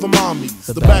with all the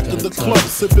mommies. The back of the club,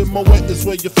 sipping my wet is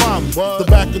where you find me. The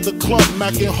back of the club,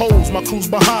 macking holes, my crew's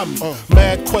behind me.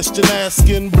 Mad question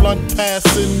asking, blunt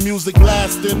passing, music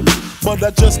lasting. But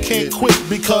I just can't quit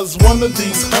because one of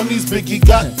these honeys Biggie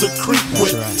got to creep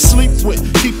with, sleep with,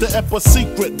 keep the ep a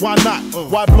secret. Why not?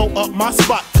 Why blow up my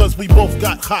spot? Cause we both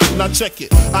got hot. Now check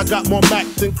it. I got more Mac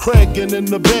than Craig in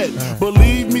the bed.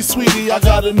 Believe me, sweetie, I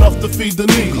got enough to feed the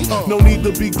needy. No need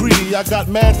to be greedy. I got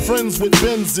mad friends with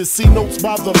Benzes. See notes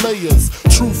by the layers.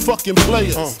 True fucking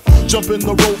players. Jump in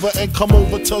the Rover and come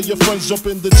over. Tell your friends jump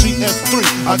in the GF3.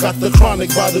 I got the chronic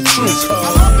by the tree.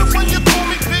 I love it when you call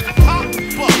me Big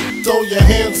Poppa. Throw your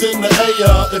hands in the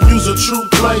air if you's a true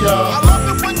player. I love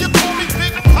it when you call me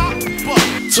Big Poppa.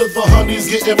 To the honeys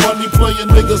getting money,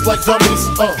 playing niggas like dummies.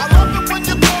 I love it when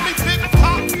you call me Big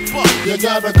Poppa. You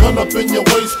got a gun up in your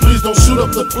waist, please don't shoot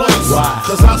up the place. Why?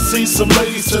 Cause I see some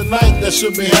ladies tonight that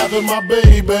should be having my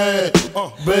baby.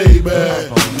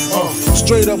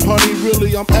 Straight up, honey,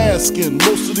 really I'm asking.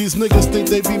 Most of these niggas think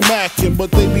they be macking,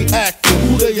 but they be acting.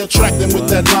 Who they attracting with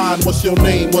that line? What's your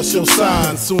name? What's your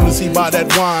sign? Soon as he buy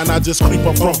that wine, I just creep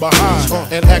up from behind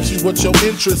and ask you what your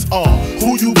interests are.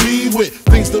 Who you be with?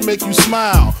 Things to make you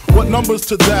smile. What numbers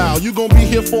to dial? You gon' be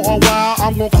here for a while.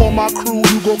 I'm gon' call my crew.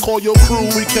 You gon' call your crew.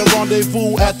 We can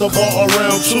rendezvous at the bar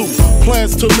around 2.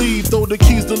 Plans to leave. Throw the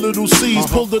keys to little C's.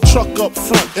 Pull the truck up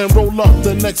front and roll up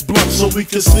the next blunt so we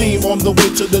can steam on the way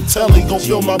to the telly. Gon'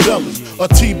 fill my belly. A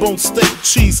T-bone steak,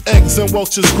 cheese, eggs, and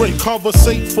Welch's grape.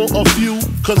 Conversate for a few,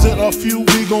 cause in a few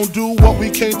we gon' do what we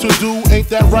came to do. Ain't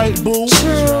that right, boo?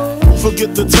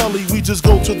 Forget the telly, we just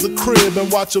go to the crib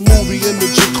and watch a movie in the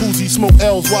jacuzzi. Smoke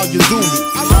L's while you do me.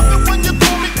 I love it when you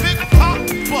call me Big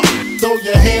Poppa. Throw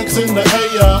your hands in the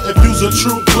air if you's a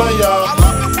true player. I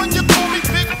love it when you call me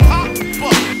Big Poppa.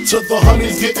 To the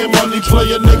honeys getting money,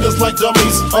 playing niggas like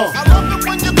dummies. I love it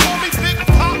when you call me Big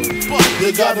Poppa.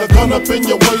 You got a gun up in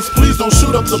your waist, please don't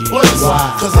shoot up the place.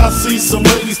 Cause I see some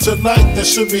ladies tonight that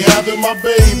should be having my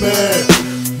baby.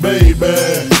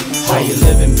 How you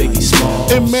living, Biggie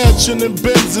Smalls? Imagine and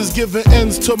Benzes giving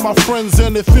ends to my friends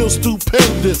and it feels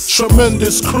stupendous.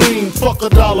 Tremendous cream, fuck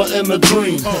 $1 and a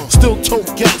dream. Still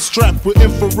tote gat strapped with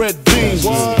infrared beams.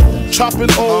 Chopping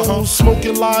O's,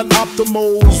 smoking line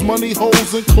optimals, money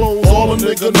holes and clothes, all a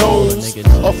nigga knows.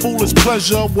 A foolish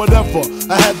pleasure, whatever.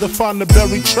 I had to find the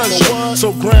buried treasure,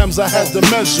 so grams I had to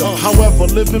measure. However,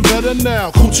 living better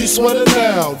now, coochie sweater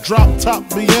now. Drop top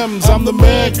BMs, I'm the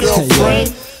man,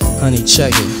 girlfriend. Honey,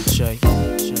 check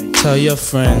it. Tell your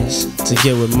friends to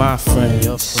get with my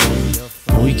friends.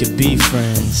 And we could be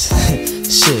friends.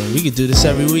 Shit, we could do this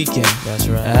every weekend. That's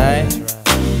right. Alright?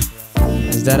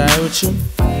 Is that alright with you?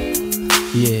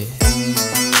 Yeah.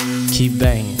 Keep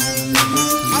banging.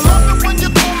 I love it when you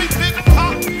call me Big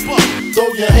Poppa.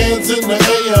 Throw your hands in the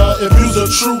air if you's a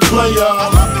true player. I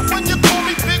love it when you call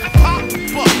me Big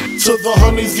Poppa. To the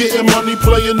honeys getting money,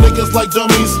 playing niggas like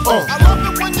dummies. I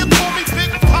love it when you call me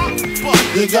Big Poppa.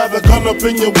 You got a gun up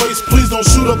in your waist, please don't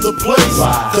shoot up the place.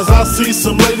 Cause I see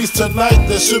some ladies tonight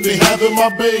that should be having my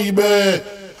baby.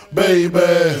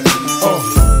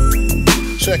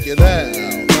 Check it out,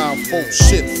 now folk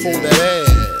shit for that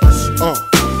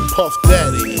ass. Puff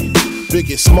Daddy,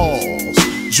 Biggie Smalls,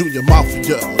 Junior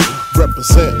Mafia,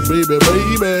 represent baby.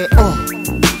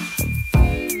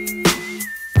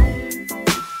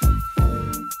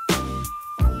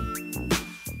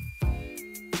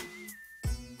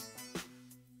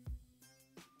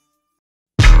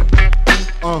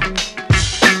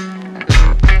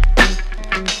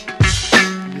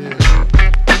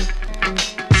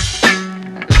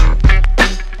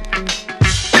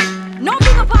 No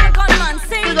big up our gunman,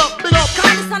 sing. Big up.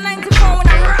 Call this a 94 when I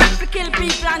rap to kill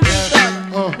people and do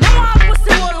blood. Now I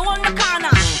pussy hole on the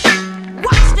corner.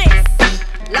 Watch this,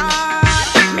 Lord.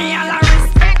 Me all a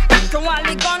respect to all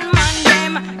the gunman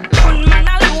them. Gunman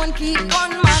alone keep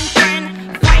gunman friend.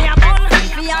 Fire gun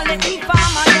for all the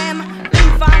informer them.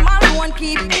 Informer alone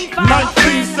keep informer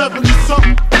friend. 1970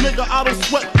 something, nigga, I don't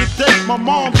sweat the day. My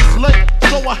mom was late,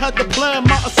 so I had to plan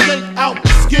my escape out.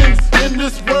 Skins in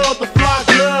this world, the fly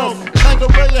girls.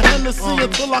 Tangeray and Hennessy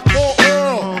until I call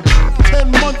Earl.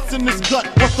 10 months in this gut,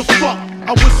 what the fuck?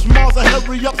 I wish Mars would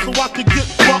hurry up so I could get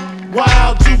bucked.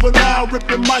 Wild juvenile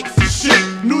ripping mics and shit.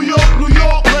 New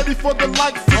York, ready for the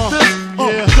likes of this.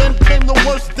 Then came the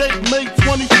worst date, May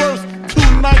 21st,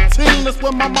 2019. That's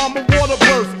when my mama water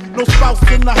burst. No spouse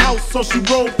in the house, so she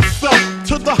rolled herself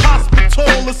to the hospital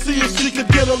to see if she could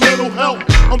get a little help.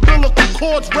 Umbilical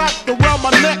cords wrapped around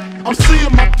my neck. I'm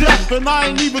seeing my death, and I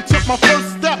ain't even took my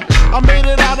first step. I made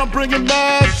it out, I'm bringing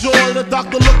mad joy. The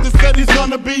doctor looked and said he's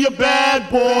gonna be a bad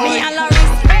boy. Me all a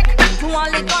respect to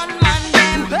all the gunman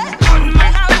them.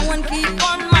 Gunman alone keep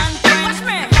gunman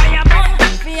friend. Fire gun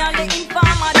for all the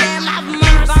informer them.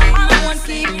 Informer alone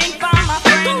keep informer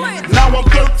friend. Now I'm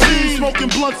 13, smoking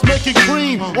blunts, making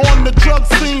cream. On the drug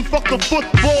scene, fuck the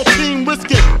football team. Risk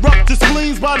it, rupture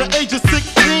spleens by the age of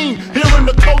 16. Hearing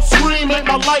the coach scream ain't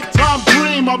my lifetime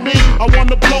dream. game, I mean, I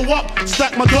wanna blow up,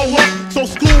 stack my dough up. So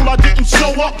school, I didn't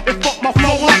show up and fuck my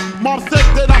flow up. Mom said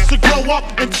that I should grow up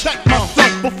and check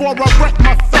myself before I wreck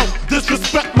myself,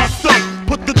 disrespect myself.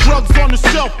 Put the drugs on the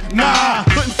shelf, nah,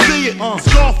 couldn't see it.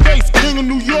 Scarface, king of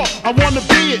New York, I wanna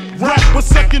be it. Rap was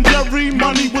secondary,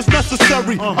 money was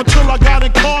necessary. Until I got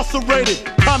incarcerated,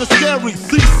 kinda scary.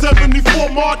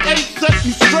 C-74 Mark 8 set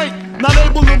me straight. Not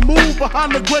able to move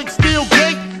behind the great steel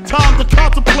gate. Time to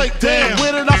contemplate, damn,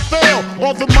 where did I fail?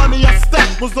 All the money I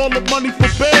stacked was all the money for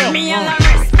bail. Me all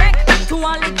the respect to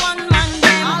all the gunman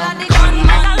them. All of the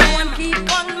gunman alone keep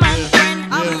gunman friend.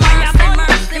 I'm fire for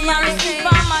mercy, me all the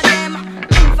informer them.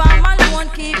 Informer alone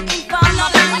keep informer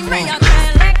friend. Me a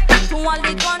collect to all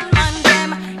the gunman them.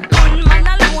 Gunman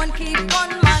alone keep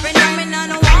gunman friend. Me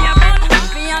no fire gun,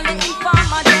 me all the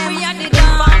informer them. We are the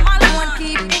informer alone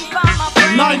keep informer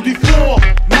friend. 94.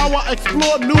 Now I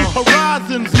explore new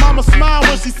horizons. Mama smile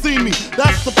when she see me,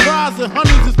 that's surprising.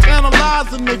 Honeys is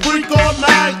tantalizing, they freak all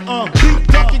night. Beat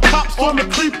ducking cops on the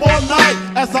creep all night.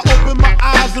 As I open my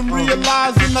eyes and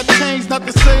realizing I changed, not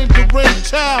the same deranged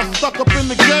child stuck up in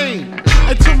the game.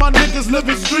 Until my niggas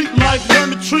living street life, learn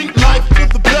to treat life to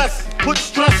the best. Put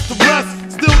stress to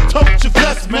rest, still tote your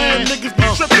vest, man. Niggas be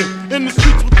tripping in the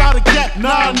streets without a gap.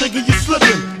 Nah, nigga, you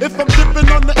slipping. If I'm dipping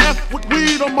on the F with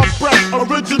weed on my breath,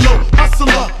 original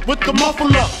hustler with the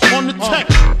muffler on the tech.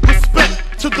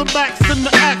 Respect to the max and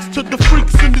the axe, to the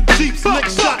freaks in the jeeps.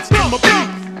 Next shots to my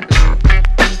beats.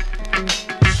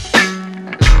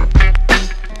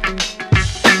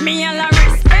 Me all a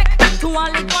respect to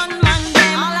all the gunman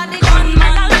them. All of the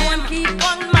gunman alone keep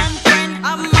gunman friend.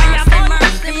 I'm fire for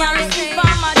mercy, me all the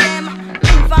informer them.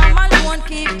 Informer alone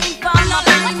keep informer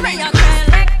friend. Me a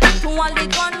collect to all the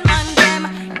gunman them.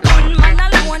 Gunman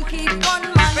alone keep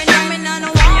gunman friend. Me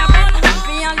no fire gun,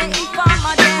 me all the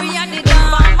informer them. We are the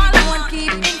informer alone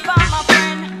keep informer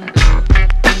friend.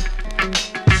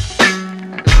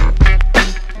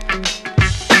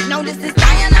 Now this is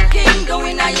Diana King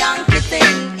doing a Yankee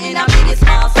thing in a biggie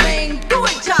small swing. Do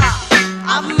it, Jah,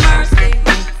 have mercy.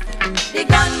 The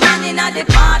gunman in a the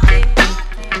party,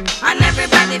 and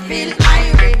everybody feel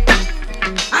irie,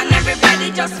 and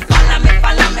everybody just follow me,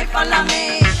 follow me, follow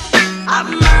me. Have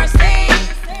mercy.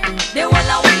 The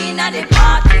whole of we in a the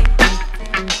party,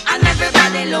 and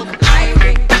everybody look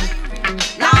irie.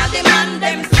 Now the man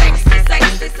them sexy,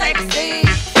 sexy, sexy.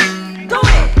 Do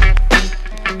it.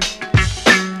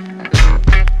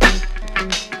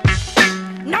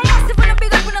 Now massive when I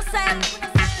big up on ourselves.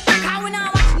 Cause we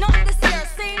now watch nothing this year,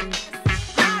 see?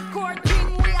 Hardcore thing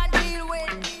we are deal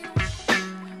with.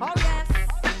 Oh yes.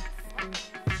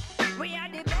 We are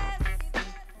the best.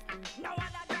 No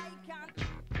other guy can.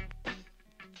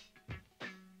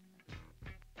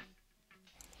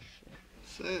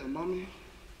 Sad, mommy.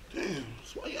 Damn,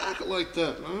 so why you acting like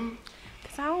that, man?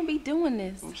 Cause I don't be doing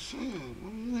this. I'm saying,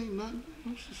 mommy, it ain't nothing.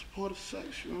 It's just part of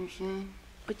sex, you know what I'm saying?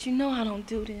 But you know I don't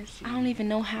do this. I don't even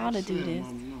know how to do this.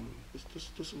 Mommy, it's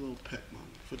just a little peck, mommy,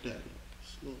 for daddy.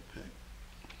 Just a little peck.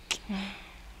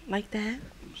 Like that?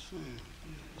 I'm saying,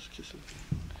 yeah, let's kiss it.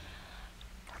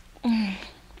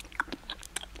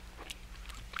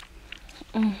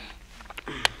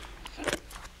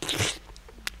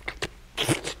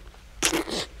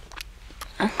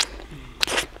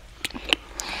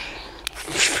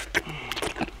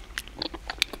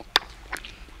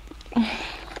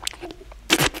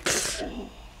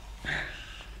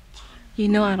 You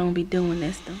know I don't be doing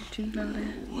this, don't you know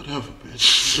that? Whatever,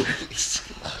 bitch.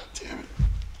 Damn it.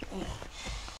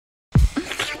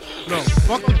 No,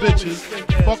 fuck the bitches.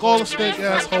 Fuck all the stank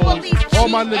assholes. All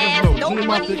my niggas know. Junior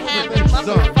my big clip. It's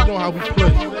done. You know how we play.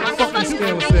 Fuck these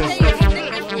scandalous ass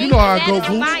bitches. You know how I go,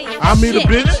 boo. I meet a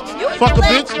bitch. Fuck a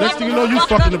bitch. Next thing you know, you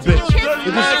fucking a bitch.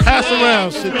 They just pass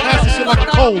around shit. Pass the shit like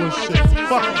a coal and shit.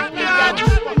 Fuck it.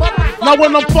 Now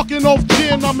when I'm fucking off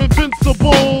gin, I'm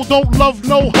invincible. Don't love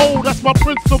no hoe, that's my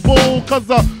principle. Cause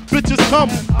bitches come,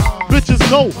 bitches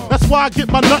go. That's why I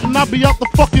get my nut and I be out the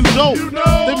fucking dough.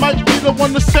 They might be the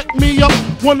one to set me up,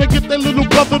 wanna get their little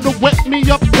brother to wet me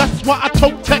up. That's why I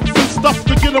tote texts and stuff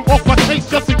to get them off my case,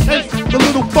 just in case the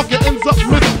little fucker ends up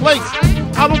misplaced.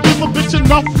 I don't give a bitch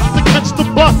enough to catch the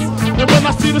bus. And when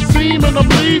I see the seam and I'm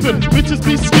leaving, bitches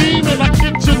be scheming, I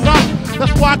kid you not.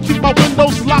 That's why I keep my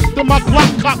windows locked and my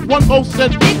Glock cocked. One hoe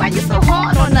said, Hey, why you so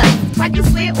hard on us? Why you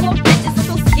swear all bitches are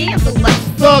so scandalous?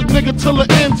 Thug nigga till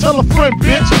the end, tell a friend,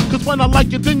 bitch. Cause when I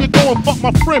like it, then you go and fuck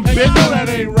my friend, bitch. You know that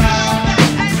ain't right.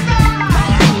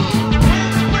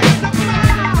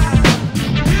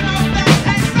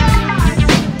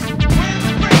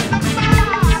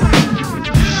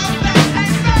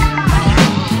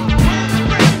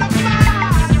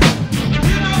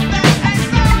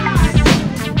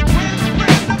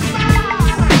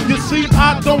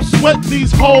 wet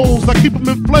these hoes. I keep them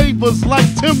in flavors like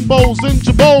Timbos and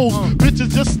Jabos.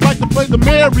 Bitches just like to play the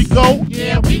merry-go.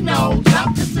 Yeah, we know.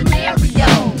 Drop the scenario.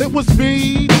 It was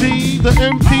me, D, the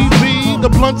MPV, the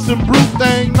blunts and brew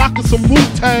thing, knocking some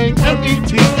Wu-Tang,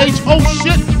 M-E-T-H. Oh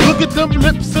shit, look at them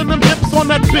lips and them hips on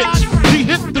that bitch. She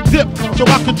hit the dip, so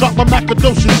I could drop my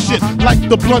macadocious shit like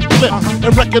the blunt clip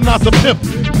and recognize a pimp.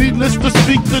 Needless to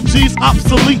speak, the G's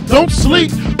obsolete. Don't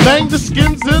sleep, bang the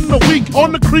skins in the week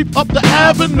on the creep up the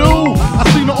avenue. I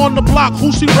seen her on the block,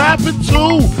 who she rapping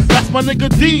to? That's my nigga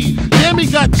D. Damn, he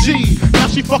got G. Now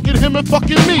she fucking him and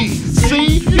fucking me.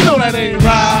 See, you know that ain't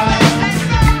right.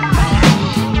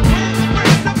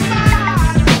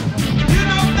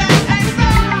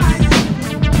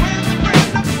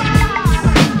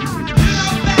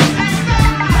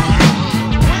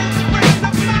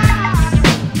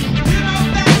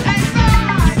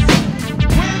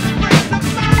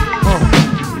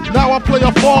 Now I play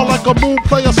a fall like a moon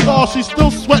play a star. She still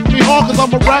sweat me hard cause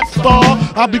I'm a rap star.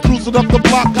 I be cruising up the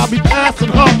block, I be passing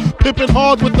her, pimping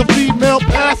hard with the female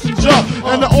passenger.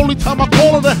 And the only time I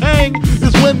call her to hang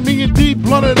is when me and D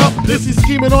blunted up, busy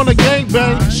scheming on a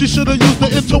gangbang. She should've used the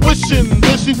intuition,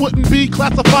 then she wouldn't be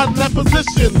classified in that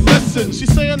position. Listen, she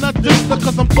saying I dissed her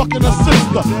cause I'm fucking her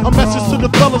sister. A message to the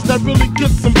fellas that really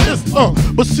get some pissed.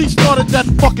 But she started that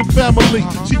fucking family.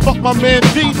 She fucked my man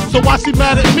D, so why she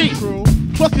mad at me?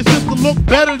 Plus your sister look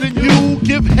better than you,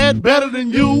 give head better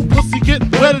than you, pussy get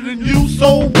wetter than you,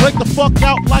 so break the fuck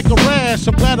out like a rash.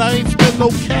 I'm glad I ain't spend no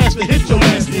cash to hit your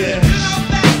ass, yeah.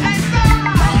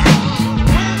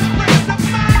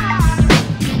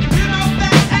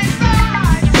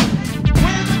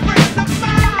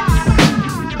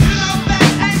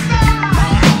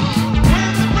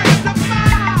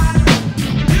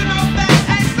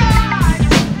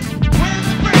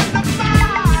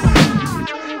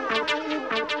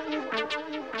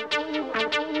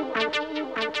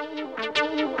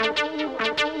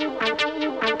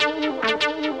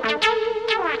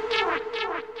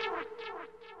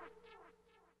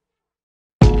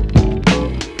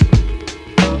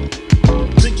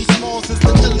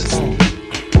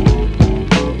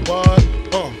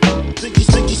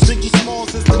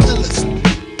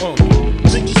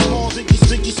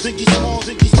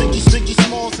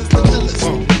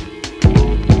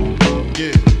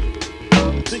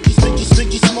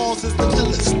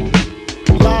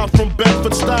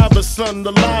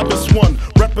 The livest one,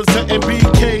 representing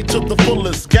BK to the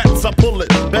fullest. Gats I pull it,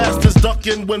 bastards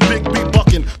ducking when Big B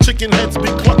bucking. Chicken heads be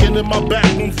clucking in my back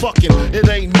room fucking. It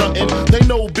ain't nothing, they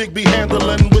know Big B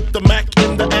handling with the Mac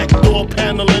in the act door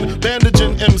paneling.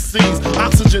 Bandaging MCs,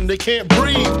 oxygen they can't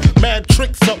breathe. Mad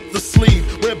tricks up the sleeve,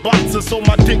 wear boxers so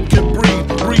my dick can breathe.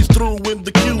 Breeze through in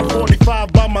the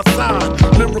Q45 by my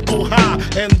side, lyrical high.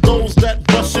 And those that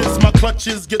rushes my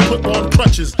clutches get put on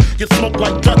crutches, get smoked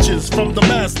like Dutches from the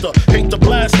master. Hate to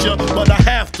blast ya, but I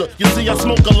have to. You see, I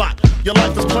smoke a lot. Your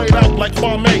life is played out like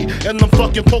Kwame and them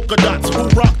fucking polka dots. Who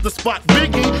rock the spot?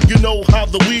 Biggie, you know how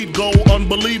the weed go.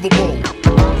 Unbelievable.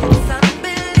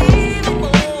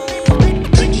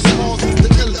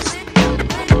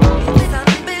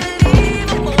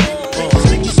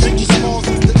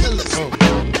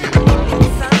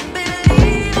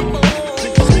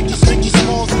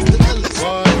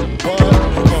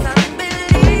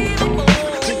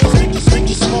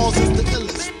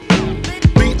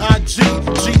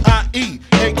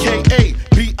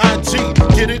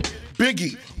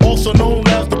 Biggie, also known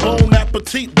as the Bon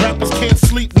Appetit. Rappers can't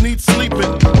sleep, need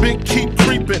sleeping. Big keep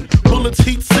creeping, bullets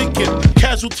heat seeking.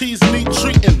 Casualties need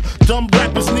treating, dumb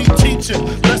rappers need teaching.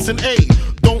 Lesson A,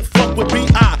 don't fuck with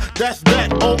B.I. That's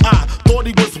that, oh I thought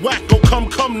he was whack, oh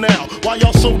come now. Why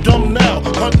y'all so dumb now?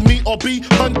 Hunt me or be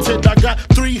hunted. I got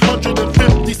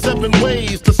 357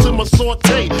 ways to simmer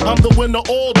saute. I'm the winner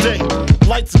all day.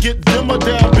 Lights get dimmer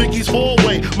down Biggie's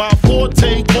hallway. My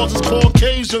forte causes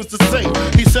Caucasians to say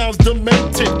he sounds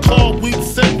demented. Call weed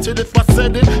scented. If I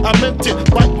said it, I meant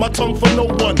it. Bite my tongue for no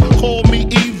one. Call me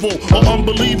evil or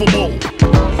unbelievable.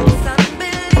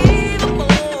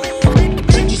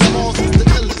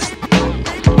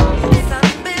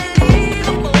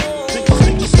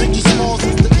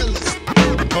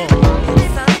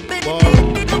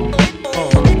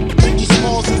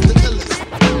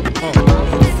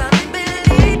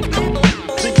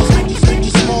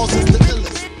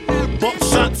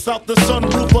 Out the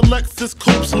sunroof of Lexus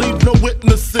coupes, leave no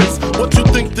witnesses. What you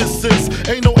think this is?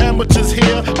 Ain't no amateurs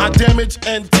here. I damage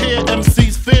and tear.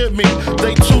 MCs fear me.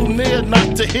 They too near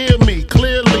not to hear me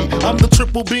clearly. I'm the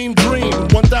triple beam dream.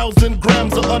 1,000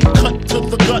 grams of uncut to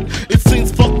the gut. It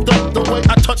seems fucked up the way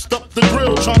I touched up the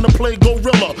grill, trying to play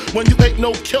gorilla. when you ain't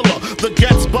no killer. The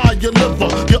gats by your liver,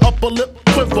 your upper lip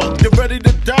quiver. You're ready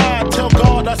to die, tell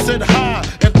God I said hi.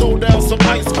 And throw down some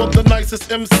ice for the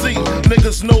nicest MC.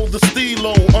 Niggas know the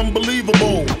stilo,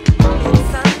 unbelievable.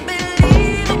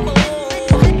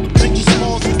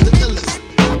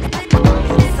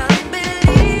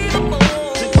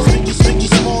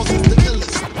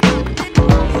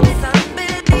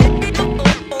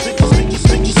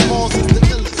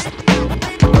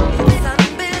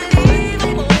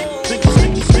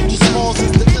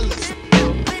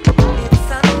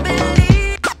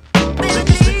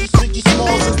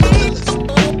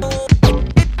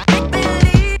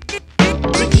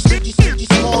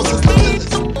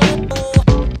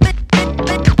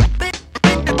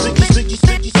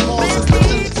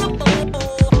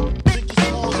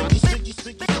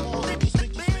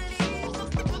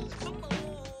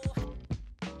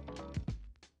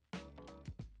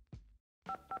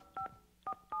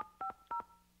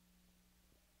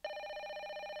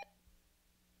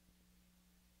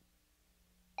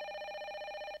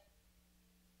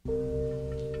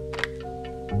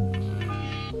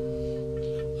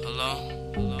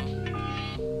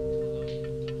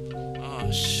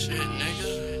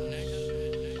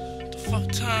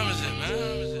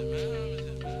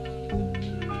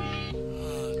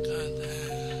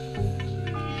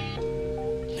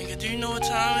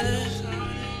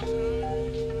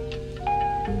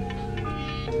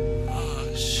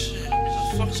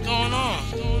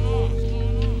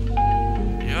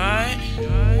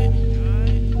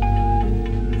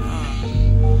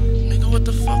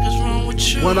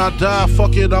 When I die,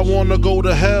 fuck it, I wanna go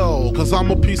to hell. Cause I'm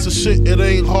a piece of shit, it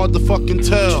ain't hard to fucking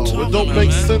tell. It don't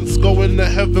make sense going to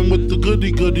heaven with the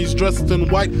goody goodies dressed in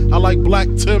white. I like black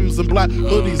Timbs and black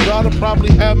hoodies. God'll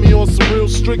probably have me on some real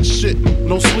strict shit.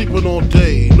 No sleeping all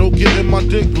day, no getting my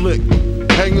dick licked.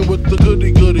 Hanging with the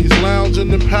goody goodies,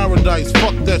 lounging in paradise.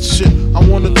 Fuck that shit, I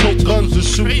wanna tote guns and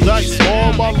shoot dice.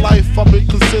 All my life I've been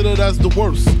considered as the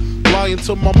worst. Lying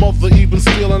to my mother, even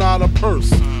stealing out her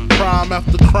purse. Crime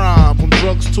after crime, from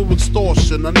drugs to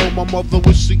extortion. I know my mother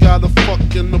wish she got a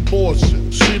fucking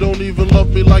abortion. She don't even love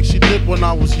me like she did when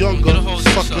I was younger.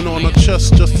 Sucking on her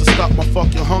chest just to stop my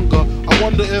fucking hunger. I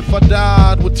wonder if I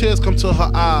died, would tears come to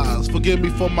her eyes? Forgive me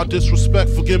for my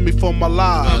disrespect, forgive me for my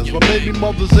lies. My baby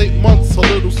mother's 8 months, her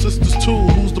little sister's 2.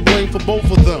 Who's to blame for both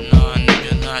of them?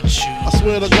 I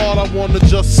swear to God I wanna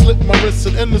just slip my wrist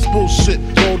and end this bullshit.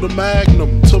 Throw the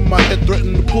magnum till my head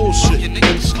threaten to pull shit.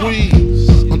 And squeeze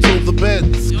until the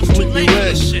bed's completely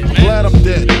red. I'm glad I'm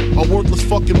dead, a worthless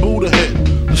fucking Buddha head.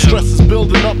 The stress is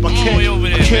building up, I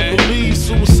can't believe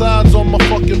suicide's on my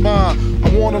fucking mind. I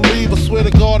wanna leave, I swear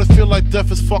to God I feel like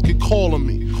death is fucking calling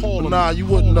me. But nah, you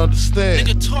wouldn't understand.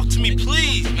 Nigga, talk to me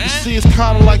please, man. You see, it's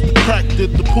kinda like the crack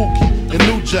did the Pookie and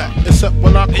New Jack. Except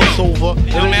when I cross over,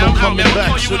 it ain't no coming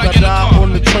back. Should I die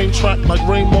on the train track like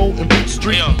Rainbow and Beach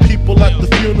Street? People at the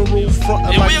funeral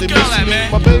frontin' like they miss me.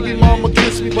 My baby mama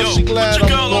kissed me, but she glad I'm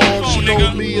gone. She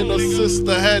know me and her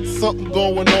sister had something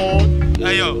going on.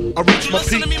 I reached my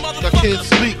peak, I can't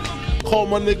speak. Call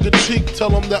my nigga cheek, tell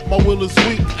him that my will is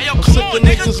weak. I'm sick of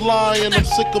niggas lying, I'm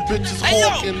sick of bitches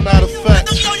hawking. Matter of fact,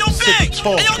 I'm sick of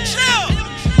talking.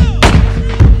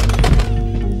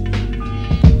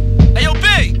 Ayo,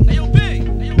 Big! Ayo, Big!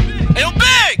 Ayo, Big! Ayo,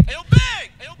 Big! Ayo, Big!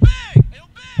 Ayo, Big! Ayo,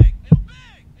 Big! Ayo,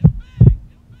 Big!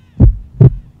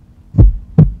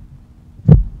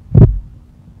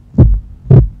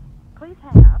 Please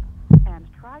hang up and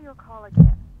try your call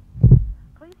again.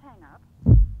 Please hang up.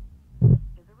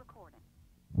 This is a recording.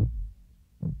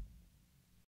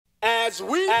 As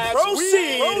we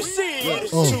proceed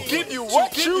to give you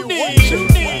what you need.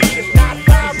 It's not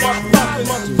live,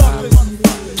 motherfuckers.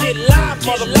 Get live,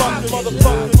 motherfuckers.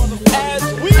 As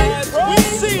we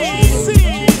proceed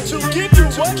to give you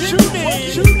what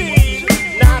you need.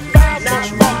 Not live,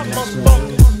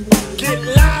 motherfuckers. Get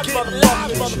live,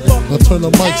 motherfuckers. Now turn the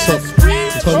mics up.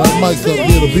 Turn that mic up.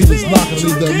 Yeah, the beat is knocking.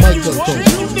 Leave that mic up though.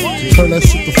 Turn that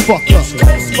shit the fuck up.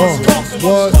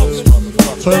 What?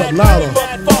 Turn up louder.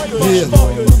 Yeah.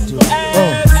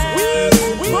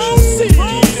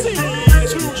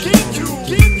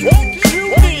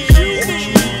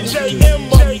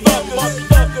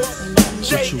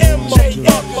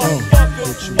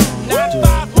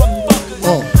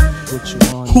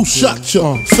 Who shot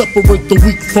ya? Separate the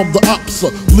weak from the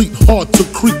opsa. Leap hard to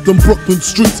creep them Brooklyn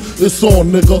streets. It's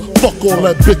on, nigga. Fuck all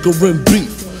that bickering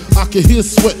beef. I can hear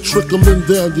sweat trickling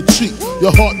down your cheek.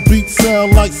 Your heartbeat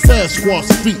sound like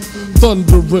Sasquatch feet.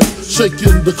 thundering,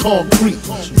 shaking the concrete.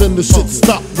 Then the shit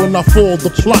stopped when I fall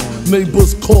the plot.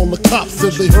 Neighbors call the cops,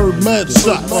 said they heard mad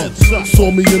shots.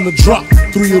 Saw me in the drop,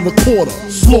 3 1/4,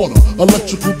 slaughter,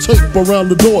 electrical tape around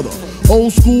the daughter.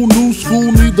 Old school, new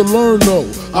school, need to learn though.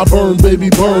 I burn, baby,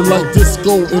 burn like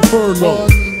disco inferno.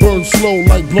 Burn slow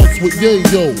like blunts with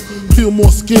yayo. Peel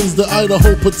more skins than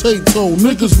Idaho potato.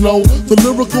 Niggas know the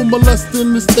lyrical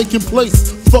molesting is taking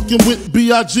place. Fucking with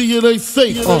B.I.G. it ain't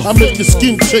safe. I make your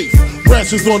skin chafe.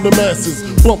 Rashes on the masses,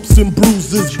 bumps and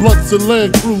bruises, blunts and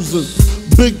Land Cruisers.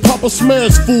 Big Poppa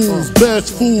smash fools, bash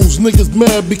fools. Niggas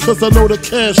mad because I know the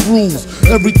cash rules.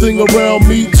 Everything around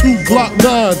me, 2 Glock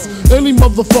 9s. Any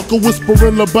motherfucker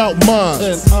whispering about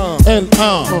mine. And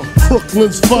I'm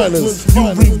Brooklyn's finest.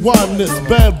 You rewind this,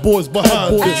 bad boys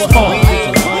behind this.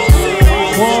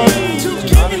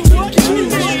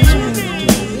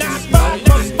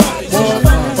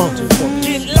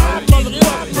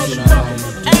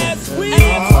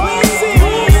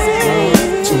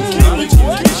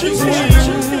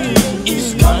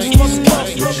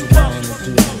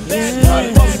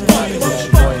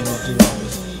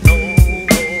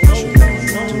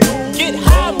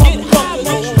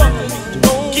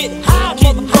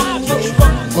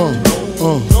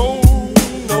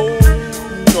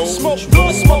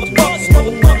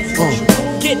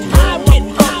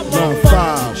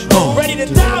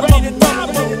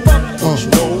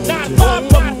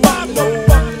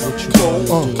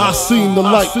 I seen the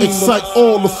light excite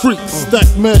all the freaks. Stack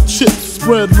mad chips,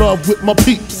 spread love with my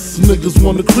peeps. Niggas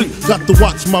wanna creep, got to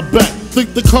watch my back.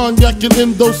 Think the cognac and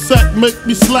endo sack make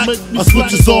me slack. I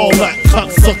switches all that,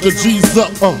 cocksucker G's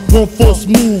up. One force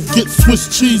move, get Swiss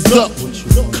cheese up.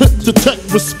 Clip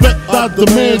detect, respect, I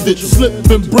demand it. Slip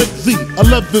and break the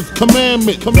 11th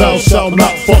commandment. Thou shalt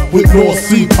not fuck with North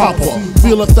Sea Poppa.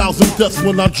 Feel 1,000 deaths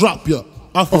when I drop ya.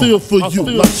 I feel for you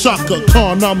like Shaka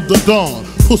Khan, I'm the Don.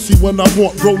 Pussy when I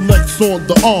want Rolex on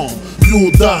the arm.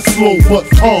 You'll die slow but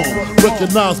calm.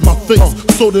 Recognize my face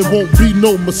so there won't be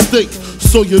no mistake.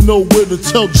 So you know where to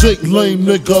tell Jake, lame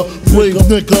nigga, brave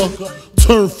nigga.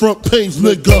 Turn front page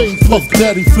nigga, Puff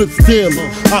Daddy flips daily.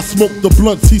 I smoke the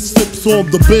blunts, he sips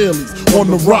on the Baileys. On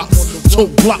the rocks,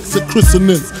 tote blocks at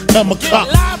christenings. Hammer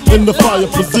cops in the fire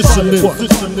positioning.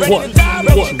 What?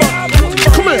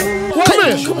 Come here.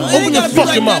 Open your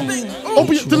fucking mouth.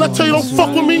 Open your, did I tell you don't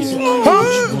fuck with me?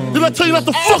 Huh? Did I tell you not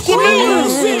to fuck with me?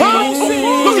 Huh?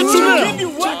 Look at you now.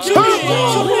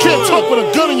 Huh? Can't talk with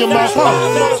a gun in your mouth, huh?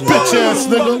 Bitch ass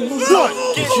nigga. What?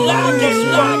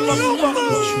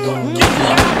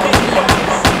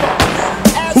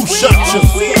 Who shot you?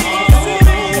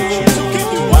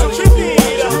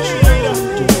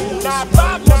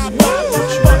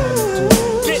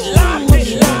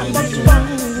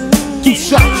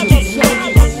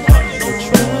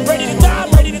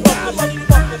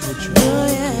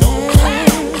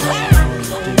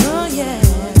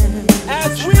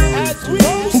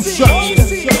 Who shot you?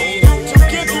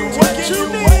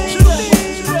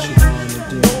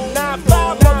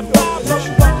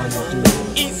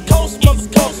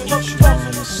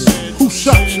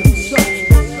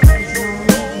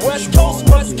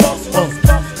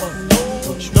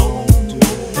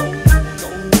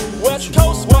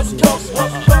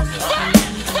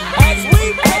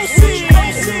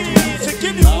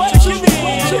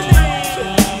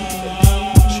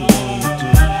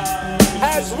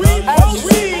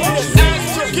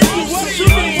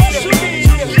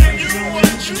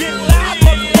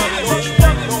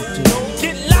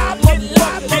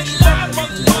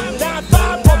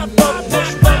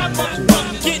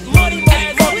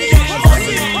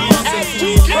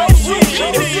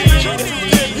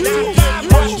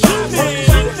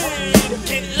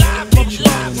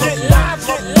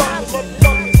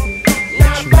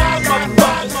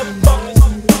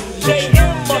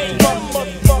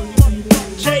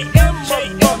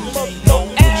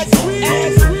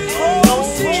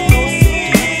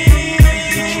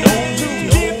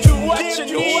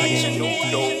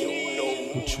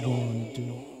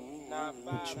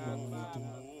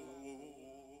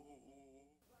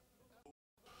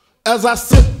 As I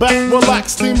sit back,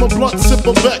 relax, steam a blunt, sip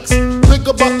a Vex. Think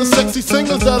about the sexy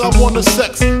singers that I wanna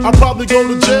sex. I'd probably go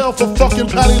to jail for fucking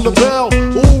Patti LaBelle.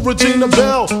 Ooh, Regina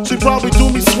Belle, she probably do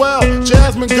me swell.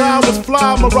 Jasmine Guy was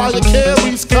fly, Mariah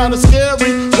Carey's kinda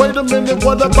scary. Wait a minute,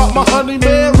 what about my honey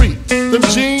Mary? Them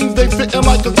jeans, they fitting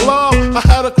like a glove. I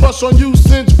had a crush on you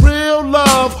since real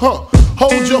love, huh?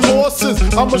 Hold your horses,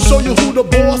 I'ma show you who the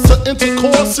boss of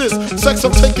intercourse is. Sex,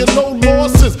 I'm taking no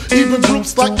losses. Even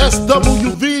groups like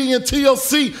SWV and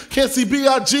TLC can't see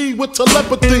B.I.G. with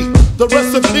telepathy. The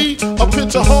recipe, a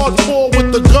picture hardcore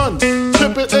with the gun.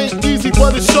 Pimpin' ain't easy,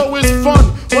 but it sure is fun.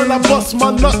 When I bust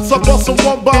my nuts, I bust them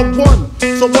one by one.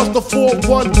 So what's the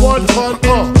 411,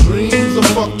 hun? Dreams of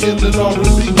fucking an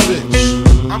R&B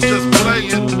bitch. I'm just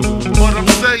playing what I'm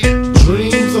saying.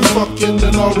 Dreams of fucking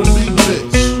an R&B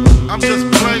bitch. I'm just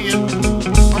playing,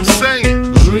 I'm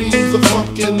saying. Dreams of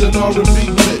fucking an R&B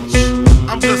bitch.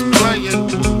 I'm just playing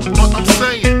what I'm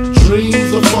saying.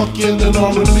 Dreams of fucking an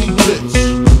R&B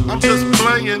bitch. I'm just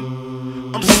playing,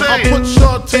 I'm saying. I put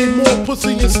Shantae more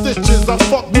pussy in stitches. I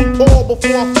fuck RuPaul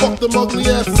before I fuck them ugly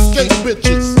ass escape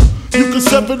bitches. You can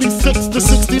 76 to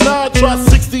 69, try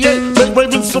 68. Make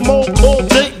Raven Simone call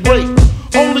date rape.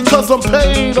 Only cause I'm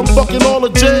paid, I'm fucking all the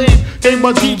jade. Gave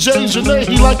my DJ Janae,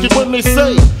 he like it when they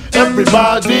say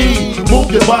everybody,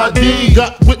 move your body.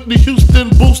 Got Whitney Houston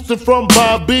boosted from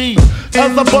Bobby.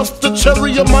 As I bust the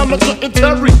cherry of Monica and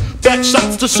Terry. Back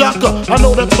shots to Shaka, I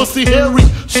know that pussy hairy.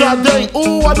 Sade,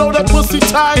 ooh, I know that pussy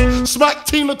tight. Smack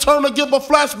Tina Turner, give her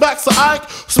flashbacks to Ike.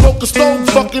 Smoke a stone,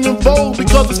 fucking in vogue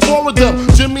because it's four of them.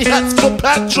 Jimmy hats for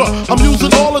Patra, I'm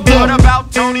using all of them. What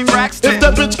about Tony Braxton? If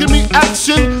that bitch give me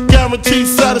action, guaranteed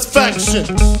satisfaction.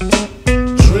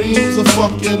 Dreams of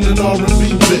fucking an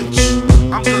R&B bitch.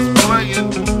 I'm just playing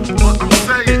what I'm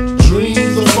saying.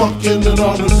 Dreams of fucking an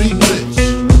R&B bitch.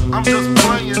 I'm just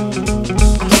playing,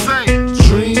 I'm saying.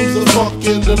 Dreams of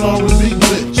fucking an R&B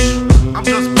bitch. I'm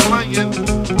just playing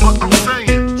what I'm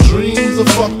saying. Dreams of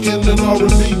fucking an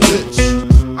R&B bitch.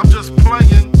 I'm just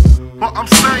playing what I'm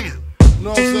saying. You know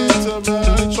what I'm saying, Tim, man?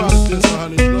 I ain't trying to diss my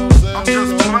honey, you know what I'm saying? I'm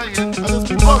just playing I just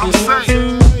be what I'm bugging, you know what I'm saying.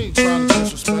 saying? I ain't trying to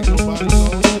disrespect nobody, you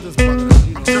know? I just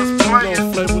bugging, I'm just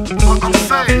playing play with the what I'm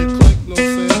saying. Click, you know what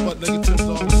I'm saying? But nigga, Tim's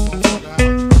all this motherfucker out.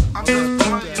 I'm just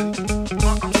playing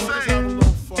what I'm saying.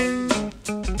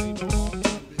 Ain't no harm,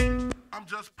 baby. I'm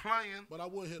just playing But I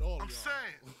would hit all of I'm y'all.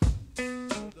 saying.